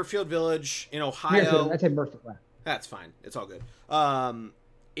interesting. Muirfield Village in Ohio. I said Murfield. That's fine. It's all good.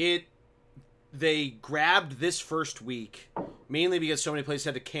 They grabbed this first week mainly because so many places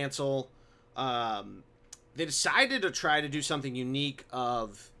had to cancel. They decided to try to do something unique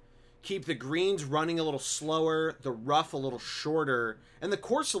of keep the greens running a little slower, the rough a little shorter, and the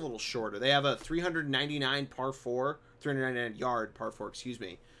course a little shorter. They have a 399 yard par 4,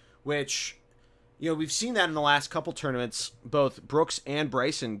 which, we've seen that in the last couple tournaments, both Brooks and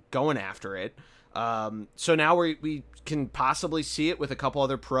Bryson going after it. So now we can possibly see it with a couple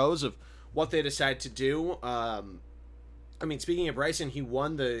other pros of what they decide to do. Speaking of Bryson, he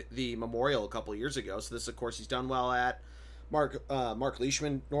won the Memorial a couple years ago, so this, of course, he's done well at. Mark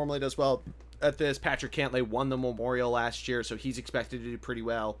Leishman normally does well at this. Patrick Cantlay won the Memorial last year, so he's expected to do pretty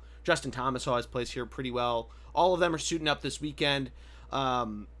well. Justin Thomas always plays here pretty well. All of them are suiting up this weekend.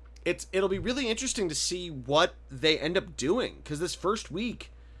 It'll be really interesting to see what they end up doing, because this first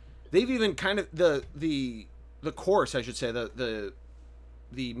week, they've even kind of the course, I should say, the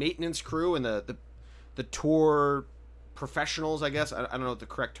maintenance crew and the tour professionals, I guess. I don't know what the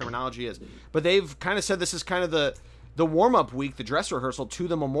correct terminology is, but they've kind of said this is kind of the warm-up week, the dress rehearsal to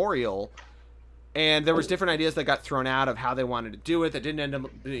the Memorial, and there was different ideas that got thrown out of how they wanted to do it that didn't end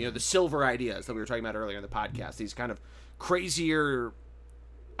up, the silver ideas that we were talking about earlier in the podcast, these kind of crazier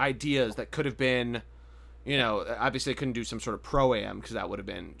ideas that could have been, obviously they couldn't do some sort of pro-am because that would have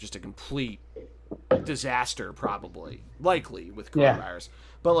been just a complete disaster, likely with coronavirus.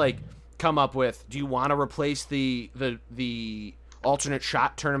 But come up with, do you want to replace the alternate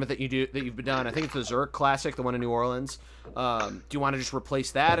shot tournament that you've been done? I think it's the Zurich Classic, the one in New Orleans. Do you want to just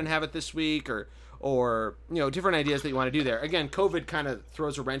replace that and have it this week, or different ideas that you want to do there? Again, COVID kind of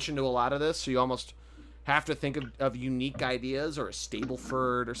throws a wrench into a lot of this, so you almost have to think of unique ideas, or a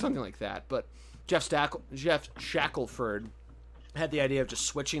Stableford or something like that. But Jeff Shackelford had the idea of just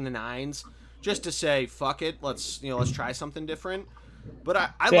switching the nines, just to say fuck it, let's try something different. But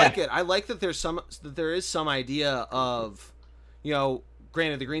I like it. I like that there is some idea of,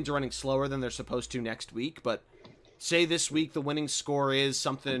 granted the greens are running slower than they're supposed to next week, but say this week the winning score is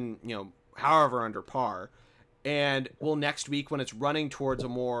something, however under par, and next week when it's running towards a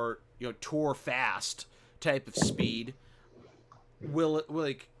more, tour fast type of speed, will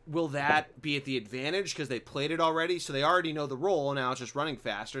that be at the advantage because they played it already, so they already know the roll, and now it's just running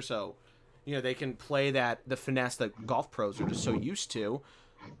faster, so they can play the finesse that golf pros are just so used to.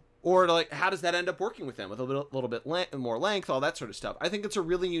 Or like, how does that end up working with them with a little bit more length, all that sort of stuff? I think it's a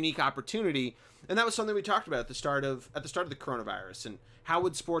really unique opportunity, and that was something we talked about at the start of the coronavirus, and how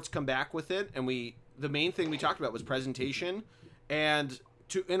would sports come back with it? And the main thing we talked about was presentation, and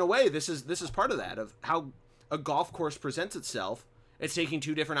in a way, this is part of that, of how a golf course presents itself. It's taking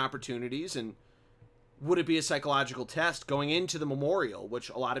two different opportunities, and would it be a psychological test going into the Memorial, which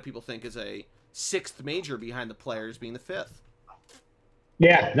a lot of people think is a sixth major behind the Players being the fifth?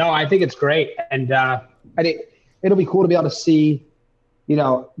 Yeah, no, I think it's great. And I think it'll be cool to be able to see,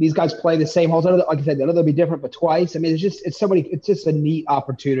 these guys play the same holes. Like I said, I know they'll be different, but twice. I mean, it's just a neat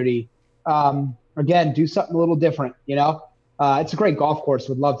opportunity. Again, do something a little different, It's a great golf course.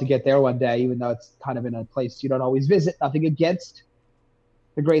 Would love to get there one day, even though it's kind of in a place you don't always visit. Nothing against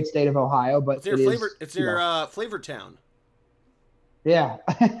the great state of Ohio, but it's their flavor town. Yeah.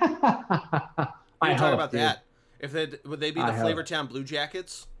 I talk about that. Would they be the Flavortown Blue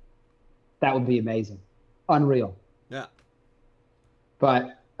Jackets? That would be amazing. Unreal. Yeah.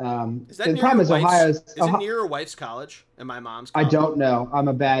 But is that the problem is Ohio's... Is it near your wife's college and my mom's college? I don't know. I'm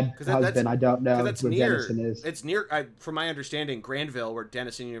a bad husband. I don't know where Denison is. It's near, from my understanding, Granville, where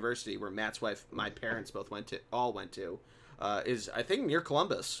Denison University, where Matt's wife, my parents all went to, is, I think, near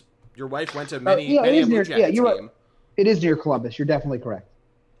Columbus. Your wife went to many a Blue Jackets game. Right. It is near Columbus. You're definitely correct.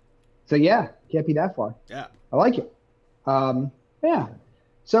 So, yeah, can't be that far. Yeah. I like it. Yeah.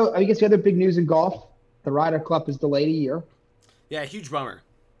 So I guess the other big news in golf, the Ryder Cup is delayed a year. Yeah, huge bummer.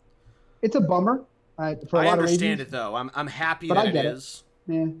 It's a bummer. For a lot of reasons. I understand it, though. I'm happy that it is.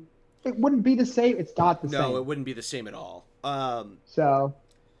 Yeah. It wouldn't be the same. It's not the same. No, it wouldn't be the same at all. So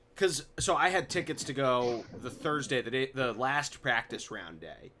I had tickets to go the Thursday, the last practice round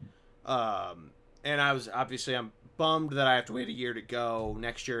day. And I'm bummed that I have to wait a year to go.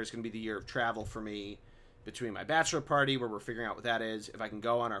 Next year is going to be the year of travel for me, between my bachelor party, where we're figuring out what that is, if I can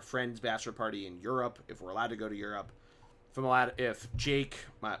go on our friend's bachelor party in Europe, if we're allowed to go to Europe, if Jake,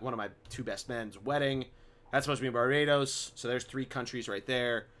 one of my two best men's wedding, that's supposed to be in Barbados, so there's 3 countries right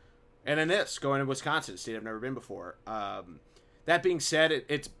there, and then going to Wisconsin, a state I've never been before. That being said,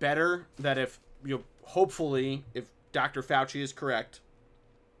 it's better that hopefully, if Dr. Fauci is correct,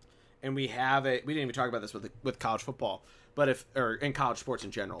 and we didn't even talk about this with college football, but in college sports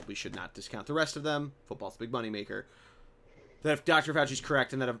in general, we should not discount the rest of them. Football's a big moneymaker. That if Dr. Fauci's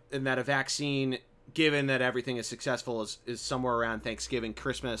correct, and that a vaccine, given that everything is successful, is somewhere around Thanksgiving,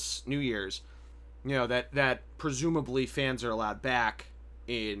 Christmas, New Year's, that presumably fans are allowed back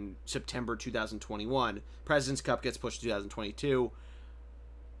in September 2021. President's Cup gets pushed to 2022.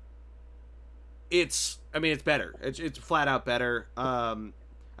 It's better. It's flat out better.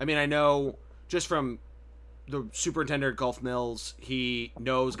 I know just from the superintendent at Gulf Mills, he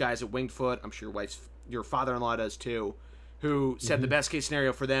knows guys at Winged Foot. I'm sure your father-in-law does too, who said the best case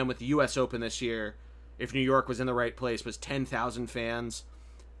scenario for them with the U.S. Open this year, if New York was in the right place, was 10,000 fans.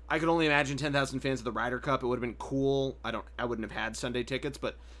 I could only imagine 10,000 fans of the Ryder Cup. It would have been cool. I wouldn't have had Sunday tickets,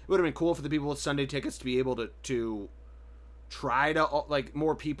 but it would have been cool for the people with Sunday tickets to be able to try to,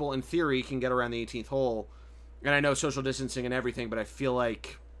 more people in theory can get around the 18th hole. And I know social distancing and everything, but I feel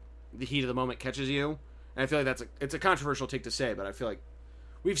like the heat of the moment catches you. And I feel like it's a controversial take to say, but I feel like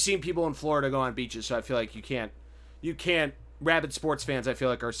we've seen people in Florida go on beaches, so I feel like you can't. Rabid sports fans, I feel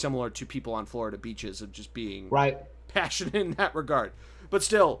like, are similar to people on Florida beaches of just being passionate in that regard. But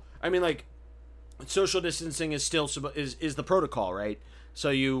still, social distancing is still is the protocol, right?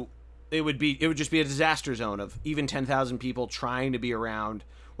 So it would just be a disaster zone of even 10,000 people trying to be around,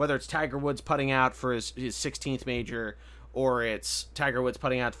 whether it's Tiger Woods putting out for his 16th major, or it's Tiger Woods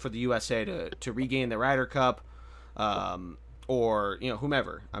putting out for the USA to regain the Ryder Cup, or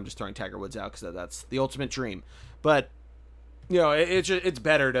whomever. I'm just throwing Tiger Woods out because that's the ultimate dream. But it's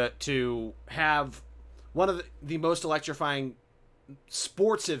better to have one of the most electrifying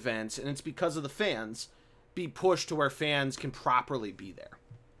sports events, and it's because of the fans, be pushed to where fans can properly be there.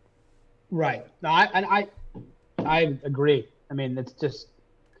 Right. No, I agree.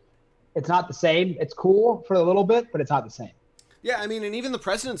 It's not the same. It's cool for a little bit, but it's not the same. Yeah, and even the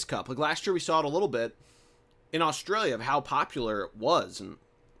President's Cup. Last year we saw it a little bit in Australia of how popular it was, and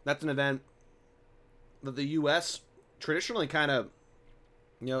that's an event that the U.S. traditionally kind of,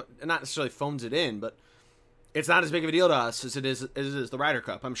 not necessarily phones it in, but it's not as big of a deal to us as it is the Ryder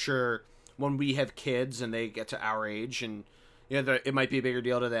Cup. I'm sure when we have kids and they get to our age, and it might be a bigger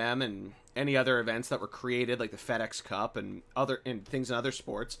deal to them, and any other events that were created like the FedEx Cup and things in other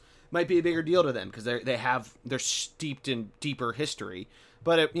sports might be a bigger deal to them because they're steeped in deeper history.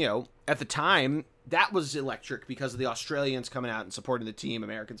 But at the time, that was electric because of the Australians coming out and supporting the team,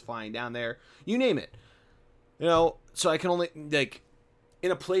 Americans flying down there, you name it. So I can only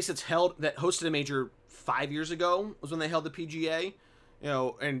in a place that hosted a major 5 years ago was when they held the PGA,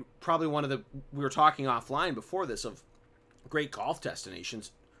 and probably we were talking offline before this of great golf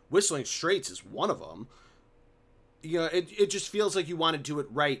destinations. Whistling Straits is one of them. It just feels like you want to do it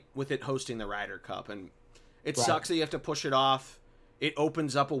right with it hosting the Ryder Cup, and it sucks that you have to push it off. It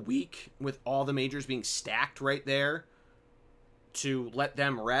opens up a week with all the majors being stacked right there to let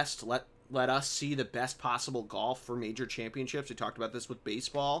them rest, let us see the best possible golf for major championships. We talked about this with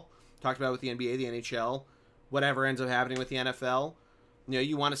baseball, talked about it with the NBA, the NHL, whatever ends up happening with the NFL.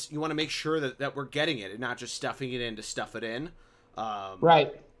 You want to make sure that we're getting it and not just stuffing it in to stuff it in.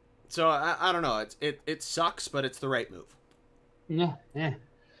 Right. So I don't know. It sucks, but it's the right move. Yeah.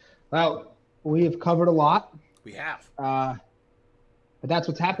 Well, we have covered a lot. We have. But that's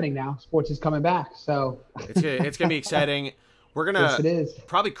what's happening now. Sports is coming back, so it's gonna be exciting. We're gonna yes, it is.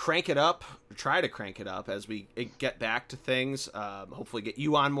 Probably crank it up, try to crank it up as we get back to things. Hopefully, get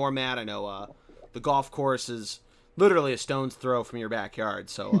you on more, Matt. I know the golf course is literally a stone's throw from your backyard,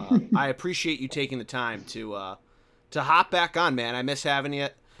 so I appreciate you taking the time to hop back on, man. I miss having you.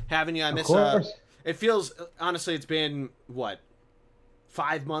 I miss. It feels honestly, it's been what?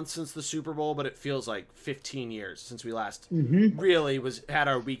 5 months since the Super Bowl, but it feels like 15 years since we last really had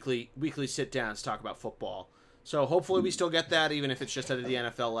our weekly sit downs to talk about football. So hopefully we still get that, even if it's just at the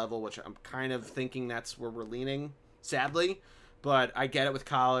NFL level, which I'm kind of thinking that's where we're leaning, sadly. But I get it with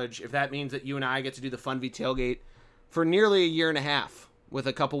college. If that means that you and I get to do the Fun V Tailgate for nearly a year and a half with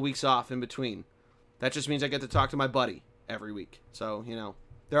a couple weeks off in between, that just means I get to talk to my buddy every week. So,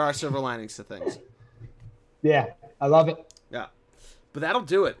 there are silver linings to things. Yeah, I love it. Yeah. But that'll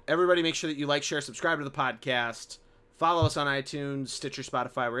do it. Everybody make sure that you like, share, subscribe to the podcast. Follow us on iTunes, Stitcher,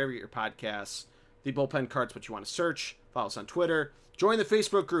 Spotify, wherever you get your podcasts. The Bullpen Cart's what you want to search. Follow us on Twitter. Join the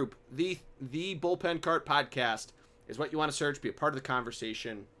Facebook group. The Bullpen Cart Podcast is what you want to search. Be a part of the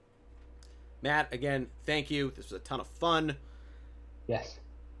conversation. Matt, again, thank you. This was a ton of fun. Yes.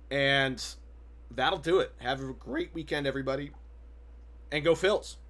 And that'll do it. Have a great weekend, everybody. And go Phils.